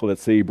tabernacle.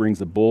 Let's say he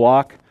brings a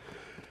bullock.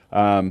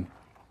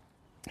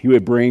 He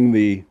would bring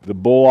the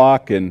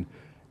bullock, and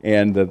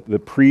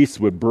the priest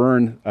would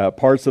burn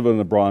parts of it on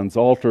the bronze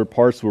altar.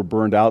 Parts were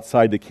burned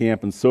outside the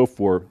camp and so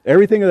forth.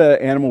 Everything of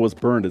that animal was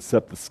burned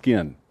except the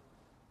skin.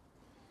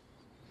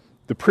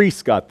 The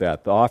priest got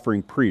that, the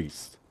offering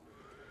priest.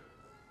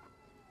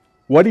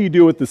 What do you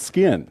do with the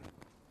skin?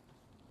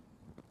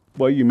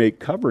 Well, you make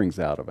coverings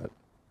out of it,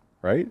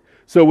 right?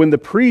 So when the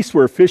priests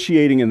were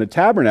officiating in the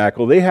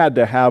tabernacle, they had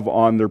to have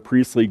on their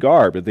priestly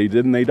garb. If they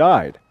didn't, they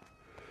died.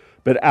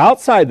 But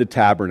outside the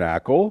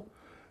tabernacle,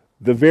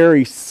 the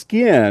very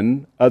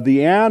skin of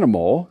the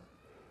animal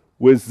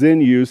was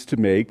then used to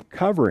make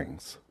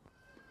coverings.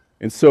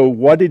 And so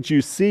what did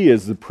you see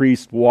as the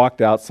priest walked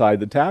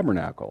outside the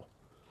tabernacle?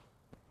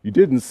 You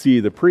didn't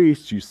see the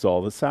priest, you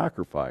saw the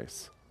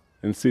sacrifice.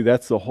 And see,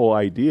 that's the whole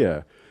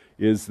idea,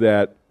 is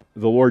that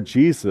the Lord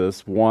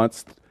Jesus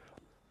wants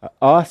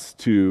us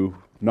to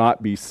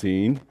not be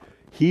seen.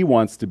 He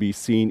wants to be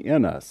seen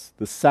in us.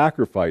 The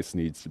sacrifice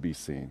needs to be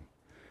seen.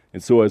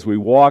 And so as we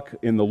walk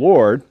in the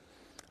Lord,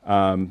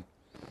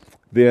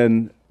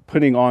 then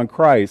putting on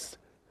Christ,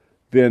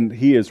 then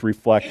he is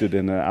reflected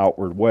in an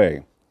outward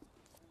way.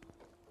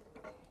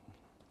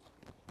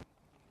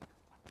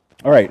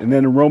 All right, and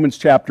then in Romans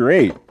chapter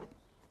 8,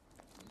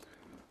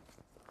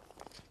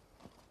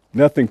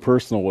 nothing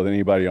personal with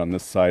anybody on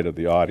this side of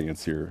the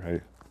audience here.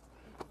 I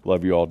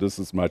love you all just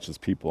as much as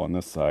people on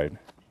this side.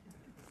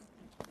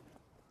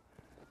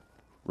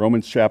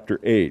 Romans chapter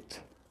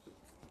 8.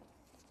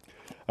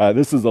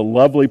 This is a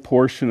lovely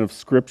portion of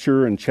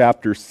Scripture. In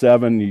chapter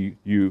 7,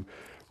 you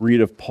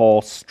read of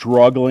Paul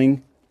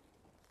struggling.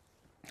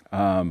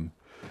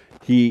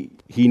 He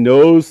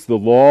knows the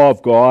law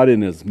of God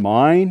in his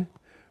mind,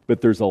 but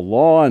there's a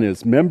law in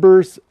his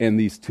members, and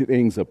these two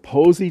things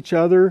oppose each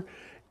other,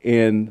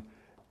 and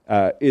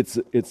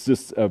it's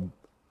just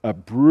a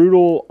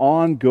brutal,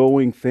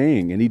 ongoing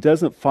thing. And he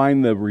doesn't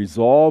find the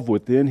resolve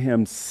within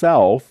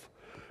himself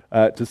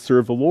to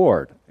serve the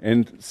Lord.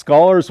 And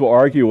scholars will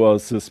argue, well,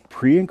 is this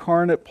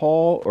pre-incarnate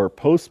Paul or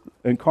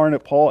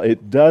post-incarnate Paul?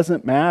 It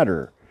doesn't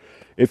matter.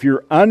 If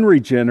you're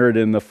unregenerate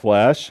in the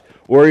flesh,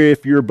 or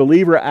if you're a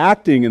believer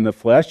acting in the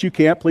flesh, you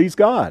can't please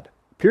God,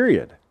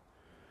 period.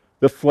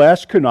 The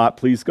flesh cannot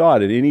please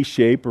God in any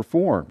shape or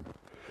form.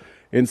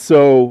 And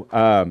so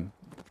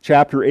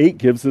chapter 8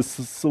 gives us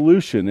a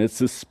solution. It's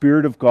the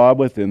Spirit of God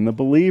within the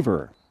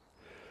believer.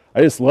 I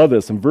just love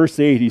this. In verse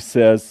 8, he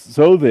says,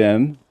 so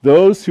then,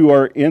 those who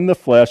are in the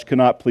flesh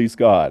cannot please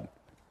God.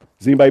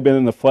 Has anybody been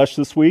in the flesh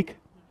this week?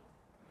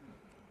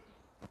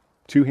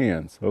 2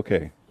 hands.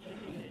 Okay.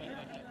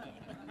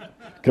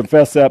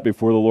 Confess that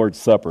before the Lord's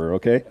Supper,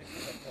 okay?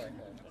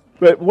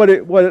 But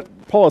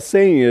what Paul is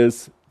saying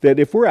is that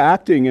if we're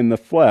acting in the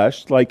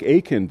flesh like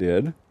Achan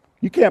did,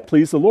 you can't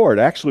please the Lord.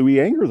 Actually, we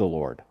anger the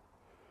Lord.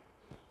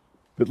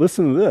 But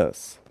listen to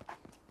this.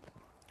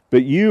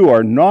 But you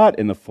are not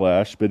in the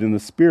flesh, but in the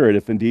Spirit,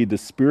 if indeed the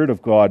Spirit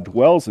of God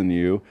dwells in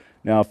you.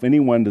 Now, if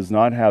anyone does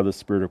not have the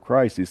Spirit of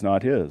Christ, he's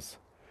not his.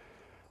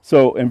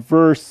 So in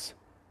verse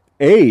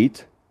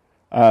 8,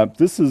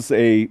 this is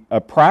a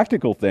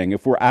practical thing.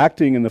 If we're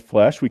acting in the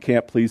flesh, we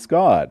can't please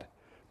God.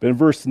 But in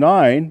verse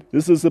 9,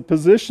 this is a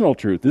positional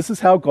truth. This is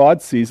how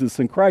God sees us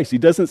in Christ. He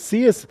doesn't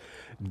see us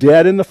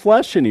dead in the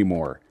flesh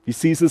anymore. He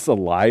sees us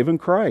alive in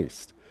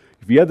Christ.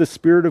 If you have the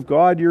Spirit of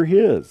God, you're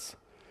his.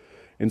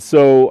 And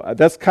so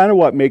that's kind of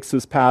what makes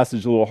this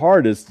passage a little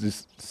hard, is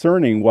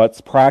discerning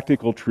what's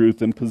practical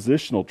truth and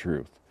positional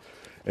truth.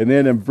 And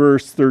then in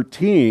verse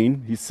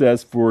 13, he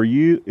says, for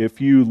you,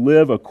 if you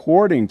live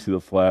according to the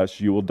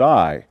flesh, you will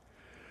die.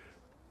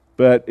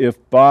 But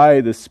if by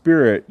the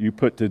Spirit you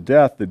put to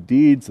death the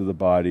deeds of the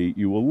body,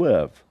 you will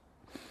live.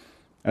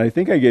 And I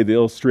think I gave the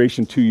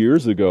illustration 2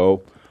 years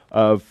ago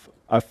of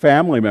a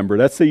family member.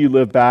 Let's say you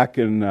live back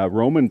in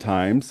Roman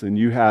times, and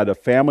you had a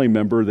family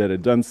member that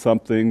had done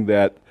something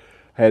that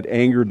had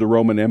angered the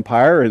Roman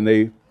Empire, and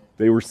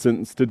they were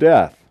sentenced to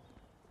death.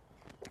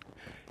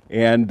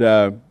 And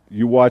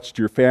you watched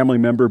your family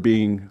member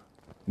being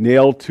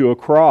nailed to a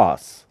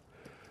cross.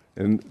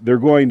 And they're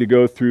going to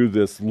go through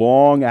this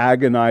long,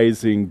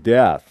 agonizing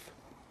death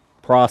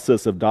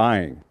process of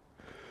dying.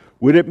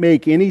 Would it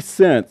make any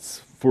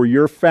sense for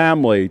your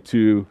family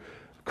to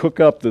cook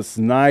up this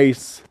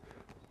nice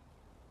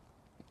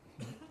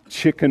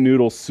chicken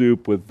noodle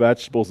soup with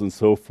vegetables and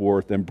so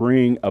forth, and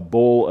bring a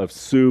bowl of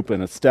soup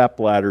and a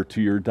stepladder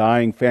to your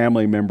dying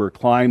family member,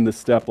 climb the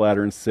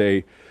stepladder and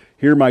say,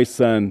 here, my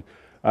son,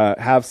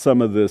 have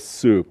some of this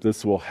soup.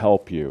 This will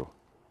help you.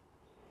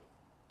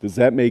 Does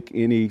that make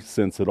any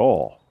sense at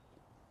all?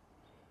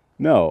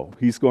 No,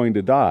 he's going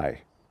to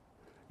die.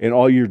 And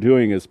all you're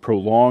doing is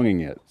prolonging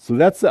it. So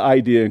that's the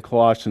idea in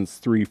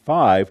Colossians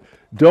 3:5.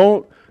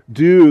 Don't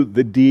do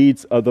the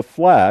deeds of the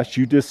flesh.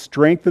 You just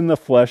strengthen the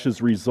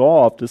flesh's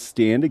resolve to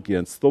stand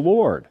against the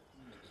Lord.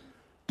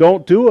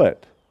 Don't do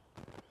it.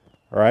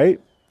 All right?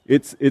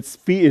 It's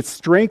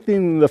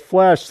strengthening the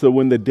flesh so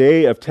when the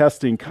day of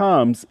testing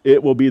comes,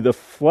 it will be the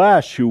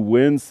flesh who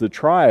wins the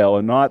trial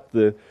and not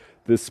the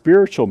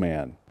spiritual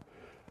man.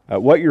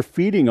 What you're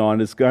feeding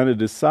on is going to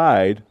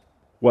decide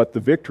what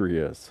the victory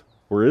is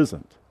or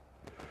isn't.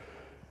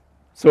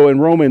 So in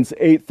Romans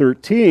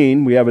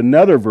 8:13, we have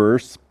another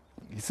verse.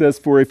 He says,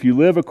 "For if you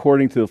live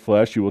according to the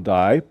flesh, you will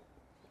die.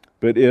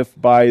 But if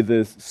by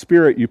the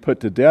Spirit you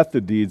put to death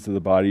the deeds of the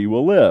body, you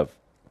will live."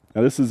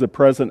 Now this is a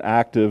present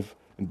active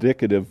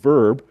indicative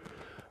verb,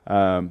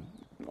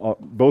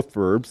 both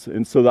verbs.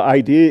 And so the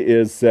idea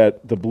is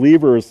that the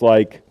believer is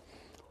like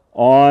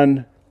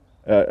on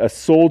a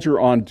soldier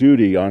on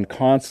duty, on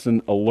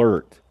constant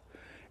alert.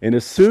 And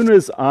as soon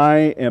as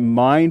I am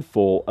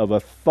mindful of a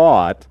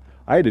thought,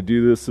 I had to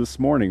do this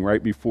morning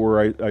right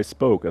before I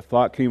spoke. A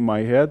thought came in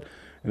my head,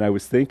 and I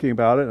was thinking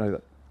about it, and I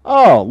thought,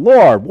 oh,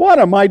 Lord, what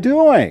am I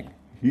doing?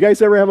 You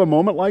guys ever have a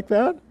moment like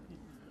that?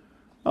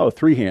 Oh,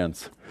 3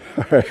 hands.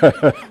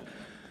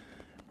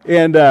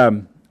 And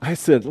I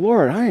said,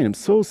 Lord, I am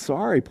so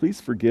sorry.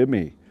 Please forgive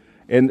me.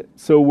 And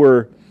so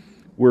we're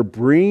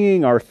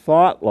bringing our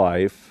thought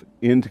life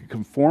into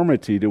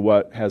conformity to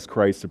what has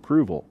Christ's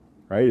approval,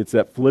 right? It's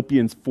that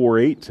Philippians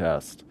 4:8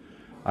 test.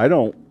 I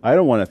don't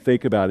want to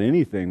think about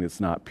anything that's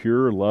not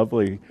pure,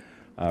 lovely,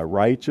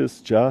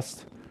 righteous,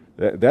 just.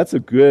 That's a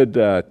good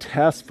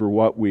test for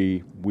what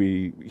we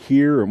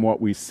hear and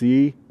what we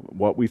see,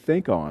 what we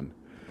think on.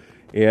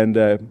 And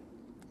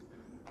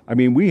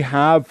we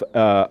have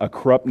a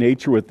corrupt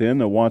nature within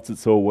that wants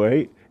its own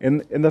way,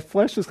 and the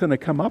flesh is going to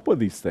come up with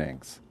these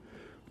things.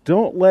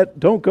 Don't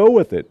go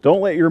with it.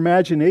 Don't let your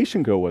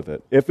imagination go with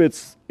it. If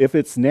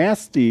it's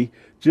nasty,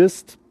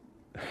 just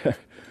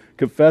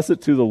confess it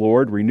to the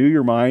Lord, renew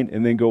your mind,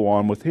 and then go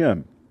on with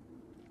Him.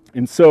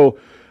 And so,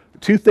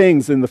 2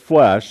 things in the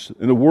flesh.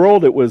 In the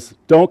world, it was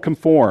don't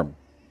conform.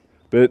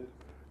 But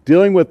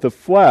dealing with the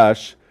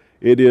flesh,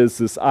 it is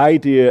this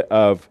idea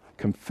of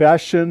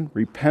confession,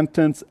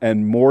 repentance,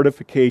 and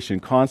mortification,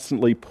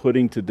 constantly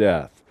putting to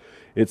death.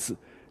 It's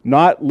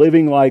not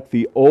living like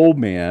the old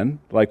man,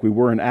 like we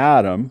were in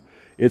Adam.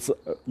 It's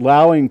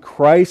allowing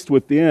Christ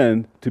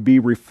within to be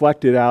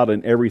reflected out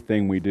in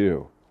everything we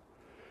do.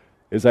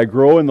 As I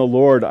grow in the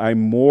Lord, I'm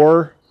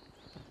more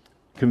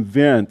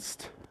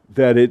convinced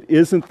that it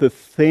isn't the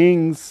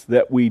things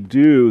that we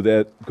do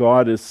that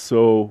God is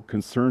so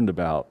concerned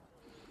about.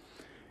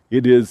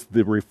 It is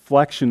the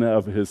reflection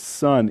of His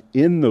Son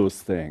in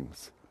those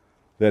things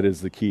that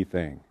is the key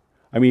thing.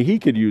 I mean, He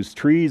could use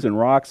trees and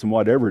rocks and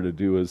whatever to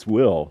do His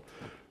will,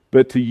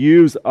 but to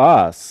use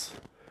us,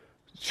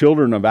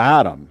 children of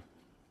Adam,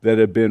 that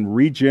have been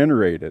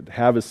regenerated,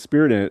 have a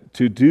spirit in it,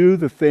 to do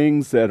the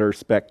things that are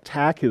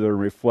spectacular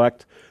and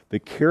reflect the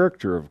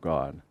character of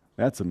God.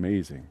 That's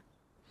amazing.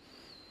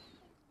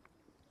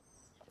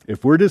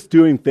 If we're just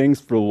doing things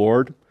for the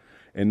Lord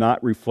and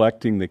not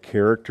reflecting the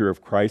character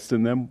of Christ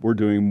in them, we're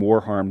doing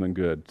more harm than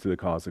good to the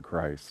cause of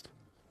Christ.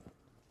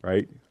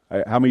 Right?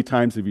 How many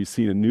times have you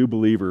seen a new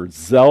believer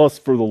zealous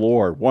for the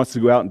Lord, wants to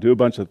go out and do a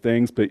bunch of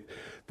things, but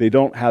they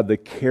don't have the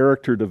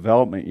character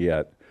development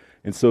yet?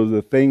 And so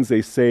the things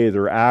they say,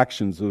 their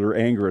actions or their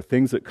anger,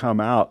 things that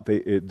come out,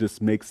 it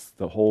just makes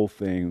the whole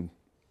thing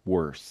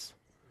worse.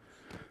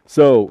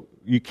 So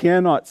you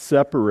cannot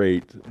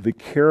separate the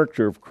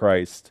character of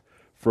Christ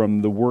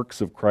from the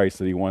works of Christ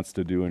that He wants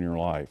to do in your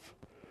life.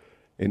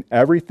 In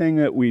everything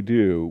that we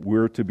do,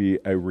 we're to be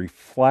a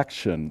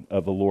reflection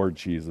of the Lord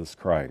Jesus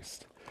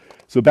Christ.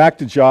 So back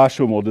to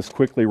Joshua, and we'll just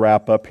quickly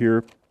wrap up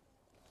here.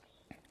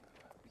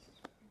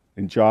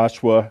 In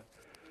Joshua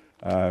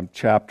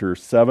chapter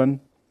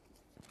 7.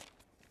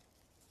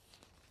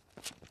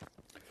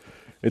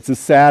 It's a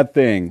sad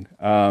thing.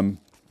 A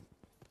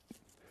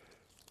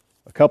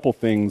couple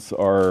things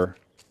are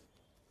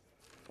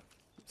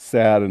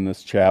sad in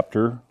this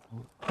chapter.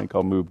 I think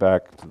I'll move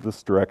back to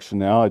this direction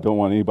now. I don't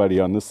want anybody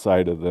on this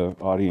side of the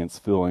audience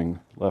feeling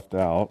left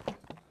out.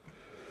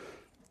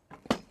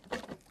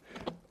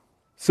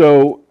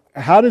 So,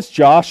 how does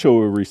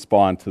Joshua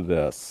respond to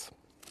this?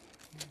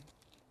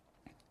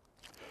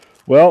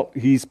 Well,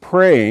 he's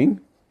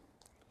praying.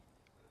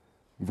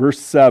 Verse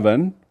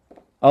 7,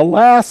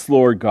 "Alas,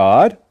 Lord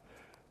God,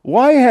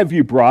 why have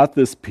you brought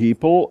this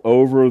people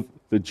over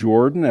the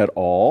Jordan at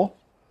all,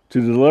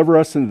 to deliver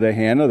us into the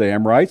hand of the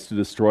Amorites to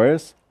destroy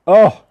us?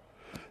 Oh,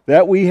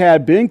 that we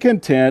had been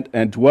content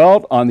and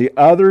dwelt on the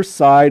other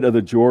side of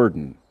the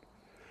Jordan."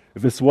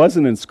 If this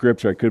wasn't in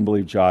Scripture, I couldn't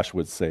believe Joshua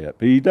would say it,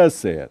 but he does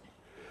say it.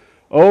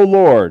 "O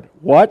Lord,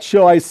 what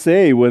shall I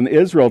say when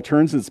Israel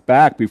turns its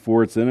back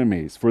before its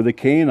enemies? For the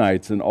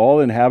Canaanites and all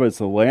the inhabitants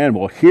of the land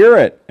will hear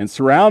it and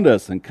surround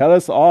us and cut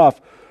us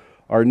off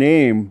our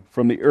name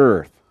from the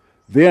earth.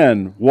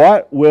 Then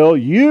what will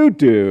you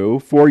do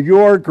for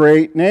your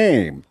great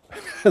name?"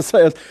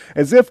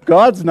 As if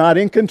God's not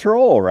in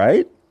control,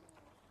 right?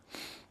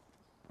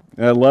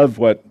 And I love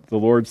what the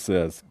Lord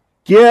says.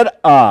 Get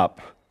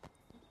up.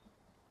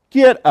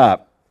 Get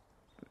up.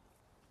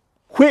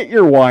 Quit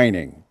your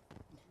whining.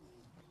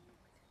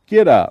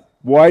 Get up.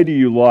 Why do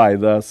you lie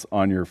thus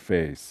on your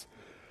face?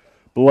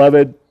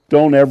 Beloved,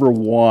 don't ever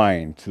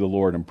whine to the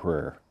Lord in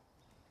prayer.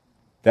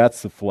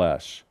 That's the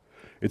flesh.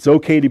 It's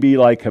okay to be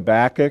like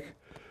Habakkuk.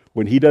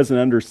 When he doesn't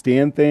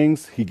understand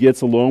things, he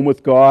gets alone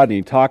with God and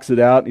he talks it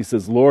out and he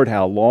says, Lord,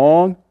 how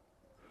long?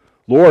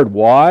 Lord,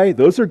 why?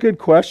 Those are good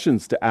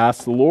questions to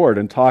ask the Lord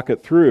and talk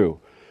it through.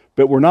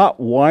 But we're not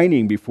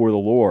whining before the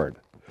Lord.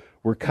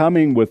 We're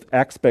coming with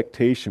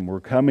expectation. We're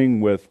coming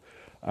with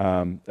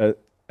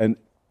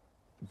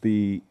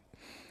the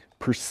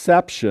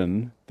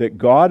perception that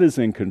God is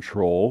in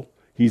control.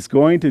 He's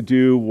going to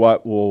do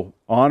what will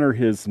honor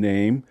his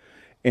name.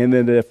 And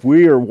that if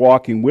we are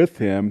walking with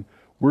him,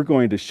 we're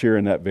going to share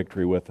in that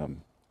victory with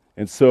him.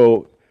 And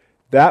so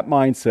that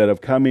mindset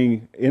of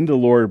coming into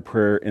Lord in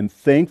prayer in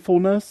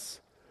thankfulness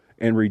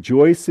and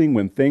rejoicing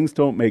when things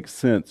don't make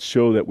sense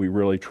show that we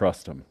really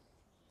trust him.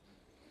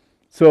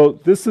 So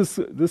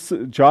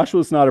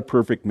Joshua's not a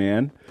perfect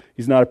man.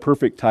 He's not a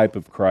perfect type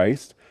of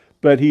Christ,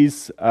 but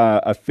he's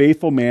a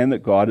faithful man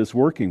that God is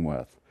working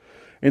with.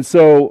 And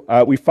so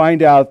we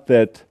find out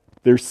that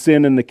there's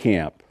sin in the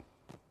camp.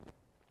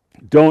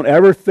 Don't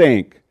ever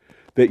think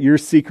that your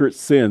secret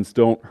sins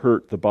don't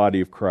hurt the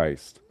body of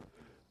Christ.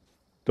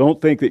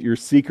 Don't think that your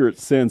secret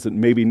sins that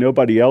maybe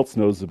nobody else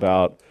knows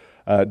about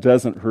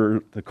doesn't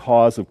hurt the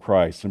cause of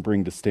Christ and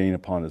bring disdain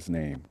upon his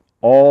name.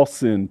 All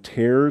sin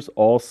tears,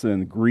 all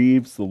sin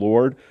grieves the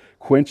Lord,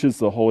 quenches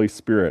the Holy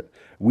Spirit.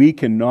 We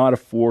cannot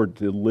afford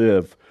to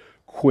live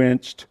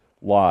quenched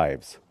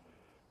lives.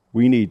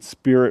 We need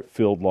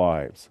Spirit-filled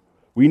lives.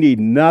 We need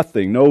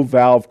nothing, no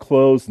valve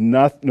closed,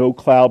 no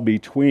cloud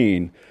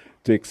between,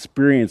 to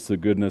experience the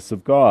goodness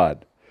of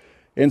God.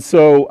 And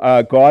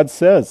so God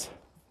says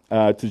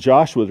to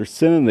Joshua, there's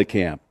sin in the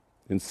camp.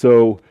 And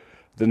so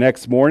the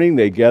next morning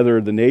they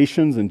gather the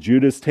nations, and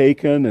Judah's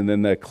taken, and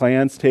then the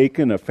clan's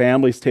taken, a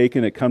family's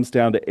taken. It comes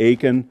down to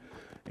Achan,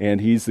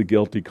 and he's the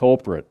guilty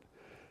culprit.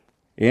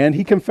 And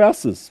he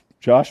confesses.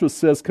 Joshua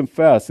says,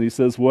 confess. And he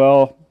says,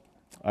 well,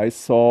 I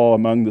saw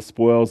among the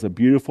spoils a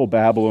beautiful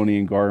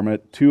Babylonian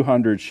garment,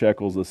 200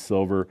 shekels of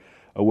silver,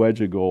 a wedge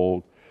of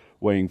gold,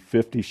 weighing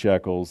 50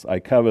 shekels. I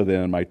covet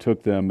them, I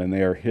took them, and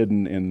they are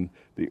hidden in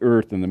the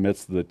earth in the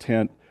midst of the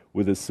tent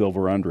with his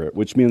silver under it,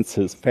 which means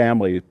his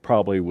family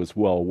probably was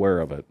well aware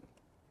of it.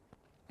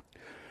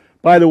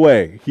 By the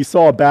way, he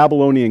saw a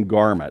Babylonian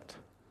garment.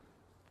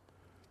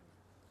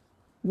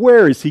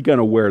 Where is he going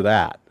to wear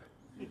that?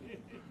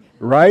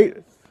 Right?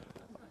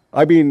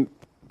 I mean,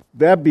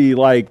 that'd be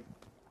like,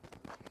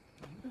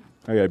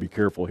 I got to be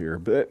careful here,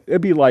 but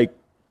it'd be like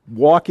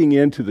walking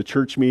into the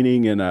church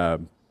meeting in a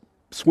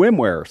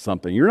swimwear or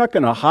something. You're not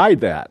going to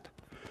hide that.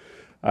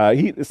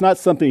 It's not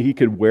something he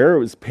could wear. It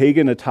was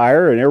pagan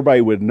attire, and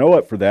everybody would know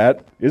it for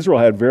that. Israel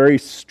had very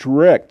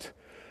strict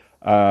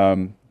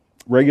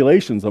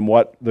regulations on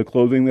what the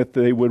clothing that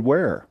they would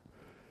wear.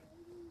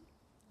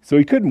 So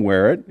he couldn't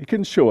wear it. He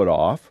couldn't show it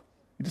off.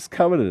 He just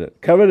coveted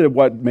it. Coveted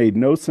what made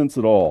no sense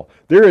at all.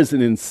 There is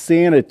an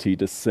insanity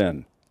to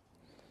sin.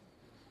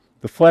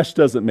 The flesh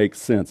doesn't make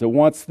sense. It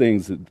wants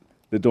things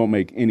that don't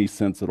make any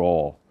sense at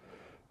all.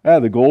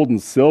 The gold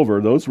and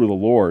silver, those were the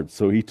Lord's.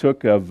 So he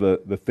took of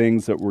the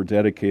things that were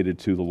dedicated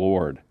to the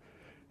Lord.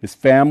 His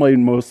family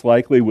most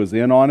likely was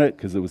in on it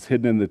because it was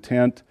hidden in the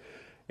tent.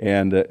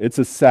 And it's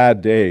a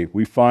sad day.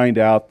 We find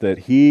out that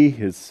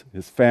his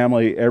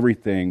family,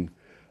 everything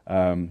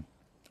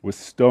was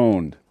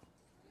stoned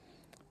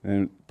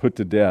and put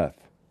to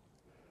death.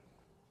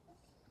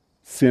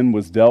 Sin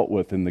was dealt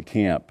with in the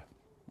camp.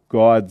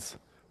 God's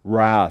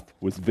wrath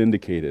was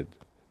vindicated.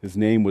 His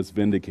name was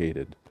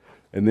vindicated.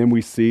 And then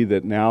we see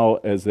that now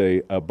as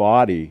a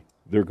body,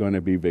 they're going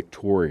to be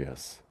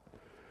victorious.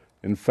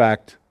 In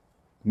fact,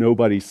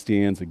 nobody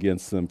stands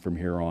against them from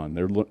here on.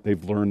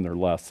 They've learned their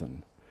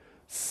lesson.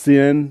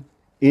 Sin,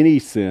 any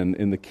sin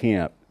in the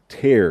camp,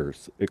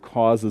 tears. It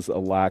causes a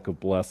lack of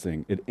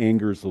blessing. It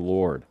angers the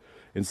Lord.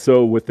 And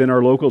so within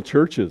our local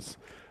churches,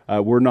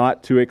 we're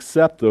not to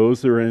accept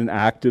those that are in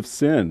active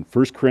sin.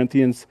 1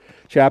 Corinthians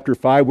chapter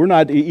 5, we're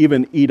not to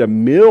even eat a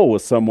meal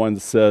with someone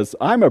that says,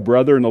 I'm a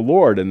brother in the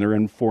Lord, and they're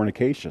in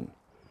fornication.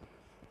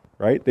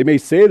 Right? They may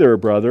say they're a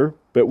brother,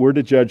 but we're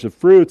to judge the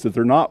fruits. If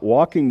they're not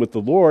walking with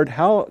the Lord,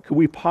 how could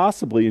we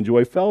possibly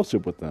enjoy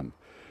fellowship with them?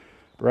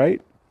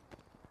 Right?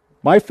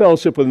 My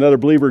fellowship with another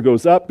believer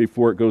goes up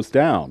before it goes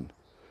down.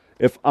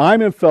 If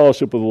I'm in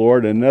fellowship with the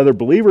Lord and another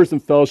believer is in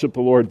fellowship with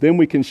the Lord, then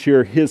we can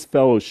share his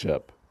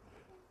fellowship.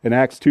 In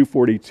Acts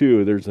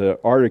 2:42, there's an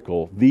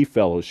article, the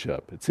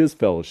fellowship. It's his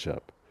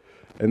fellowship.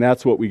 And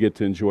that's what we get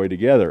to enjoy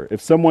together.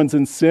 If someone's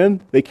in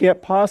sin, they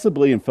can't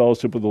possibly in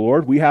fellowship with the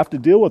Lord. We have to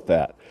deal with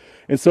that.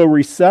 And so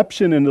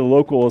reception in the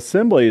local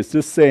assembly is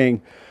just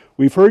saying,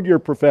 we've heard your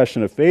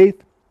profession of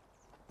faith.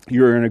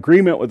 You're in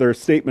agreement with our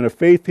statement of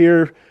faith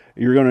here.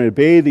 You're going to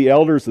obey the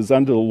elders as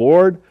unto the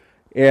Lord.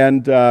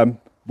 And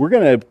we're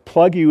going to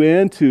plug you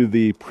into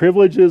the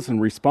privileges and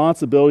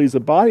responsibilities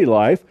of body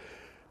life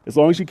as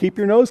long as you keep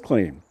your nose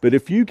clean. But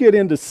if you get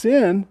into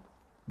sin,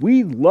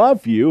 we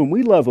love you and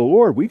we love the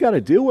Lord. We got to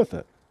deal with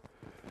it.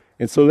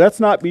 And so let's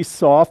not be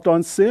soft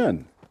on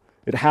sin.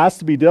 It has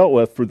to be dealt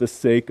with for the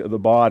sake of the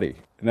body.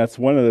 And that's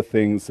one of the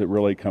things that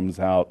really comes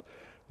out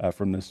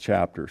from this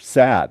chapter.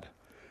 Sad.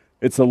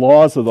 It's the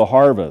laws of the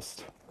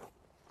harvest.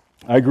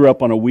 I grew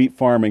up on a wheat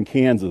farm in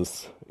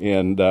Kansas,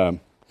 and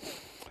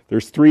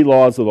there's 3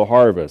 laws of the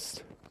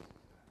harvest.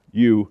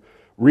 You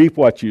reap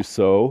what you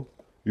sow,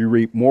 you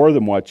reap more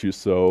than what you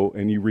sow,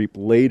 and you reap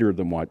later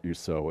than what you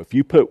sow. If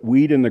you put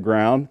wheat in the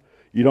ground,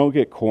 you don't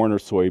get corn or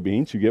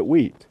soybeans, you get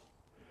wheat.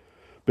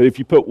 But if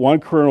you put 1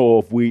 kernel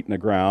of wheat in the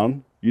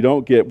ground, you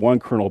don't get 1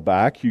 kernel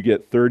back, you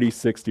get 30,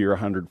 60, or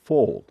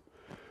 100-fold.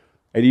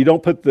 And you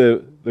don't put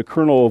the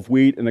kernel of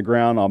wheat in the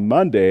ground on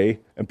Monday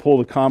and pull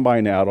the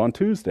combine out on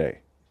Tuesday.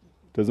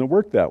 It doesn't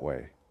work that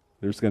way.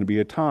 There's going to be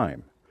a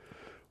time.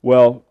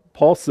 Well,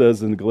 Paul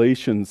says in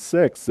Galatians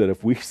 6 that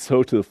if we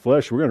sow to the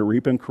flesh, we're going to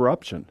reap in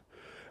corruption.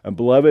 And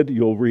beloved,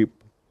 you'll reap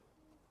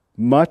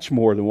much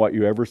more than what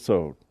you ever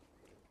sowed.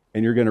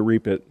 And you're going to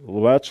reap it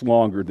much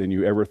longer than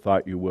you ever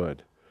thought you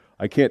would.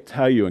 I can't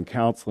tell you in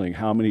counseling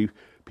how many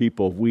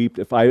people weep.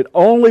 If I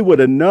only would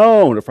have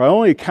known, if I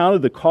only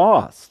counted the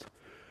cost,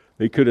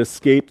 they could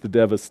escape the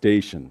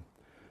devastation.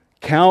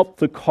 Count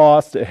the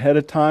cost ahead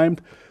of time.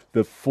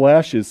 The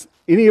flesh is,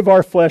 any of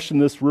our flesh in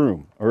this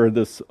room or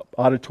this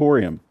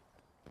auditorium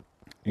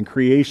in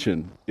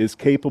creation is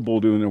capable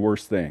of doing the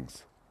worst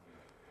things.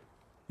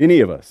 Any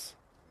of us.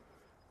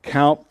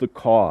 Count the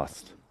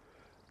cost.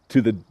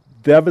 To the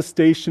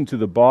devastation to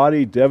the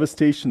body,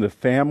 devastation to the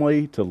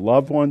family, to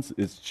loved ones,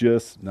 it's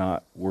just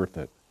not worth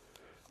it.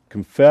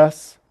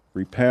 Confess,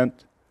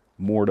 repent,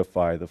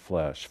 mortify the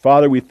flesh.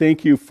 Father, we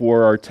thank you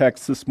for our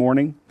text this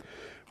morning.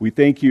 We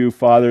thank you,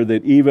 Father,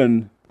 that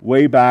even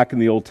way back in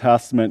the Old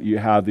Testament, you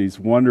have these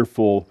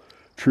wonderful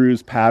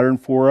truths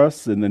patterned for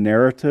us in the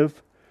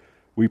narrative.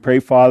 We pray,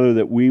 Father,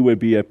 that we would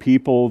be a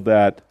people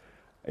that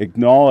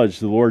acknowledge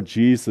the Lord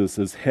Jesus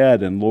as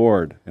head and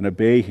Lord and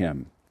obey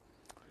him.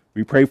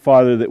 We pray,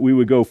 Father, that we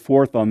would go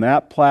forth on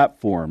that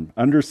platform,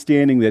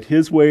 understanding that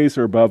his ways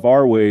are above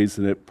our ways,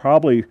 and it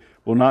probably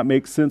will not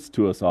make sense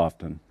to us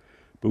often.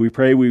 But we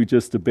pray we would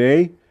just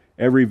obey.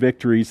 Every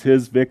victory is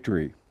his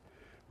victory.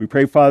 We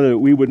pray, Father, that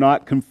we would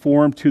not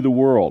conform to the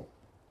world,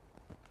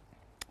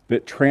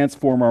 but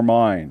transform our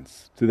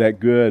minds to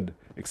that good,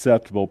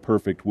 acceptable,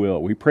 perfect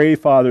will. We pray,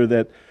 Father,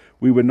 that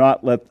we would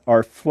not let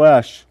our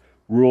flesh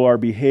rule our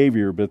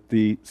behavior, but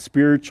the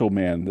spiritual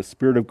man, the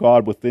Spirit of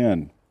God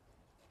within.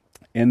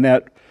 And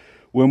that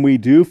when we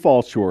do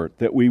fall short,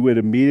 that we would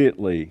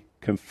immediately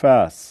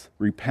confess,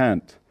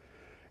 repent,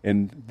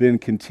 and then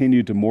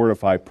continue to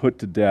mortify, put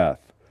to death.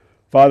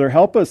 Father,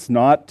 help us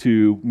not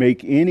to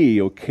make any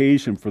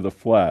occasion for the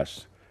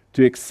flesh,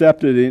 to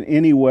accept it in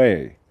any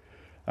way.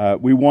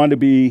 We want to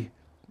be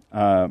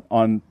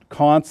on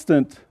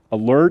constant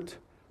alert,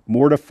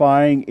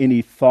 mortifying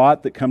any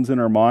thought that comes in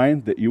our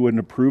mind that you wouldn't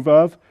approve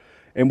of.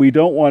 And we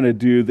don't want to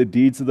do the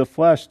deeds of the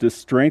flesh to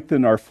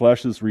strengthen our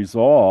flesh's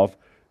resolve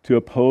to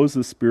oppose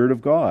the Spirit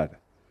of God.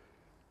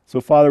 So,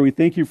 Father, we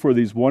thank you for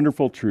these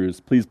wonderful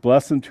truths. Please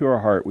bless them to our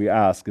heart, we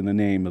ask, in the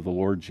name of the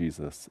Lord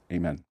Jesus.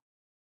 Amen.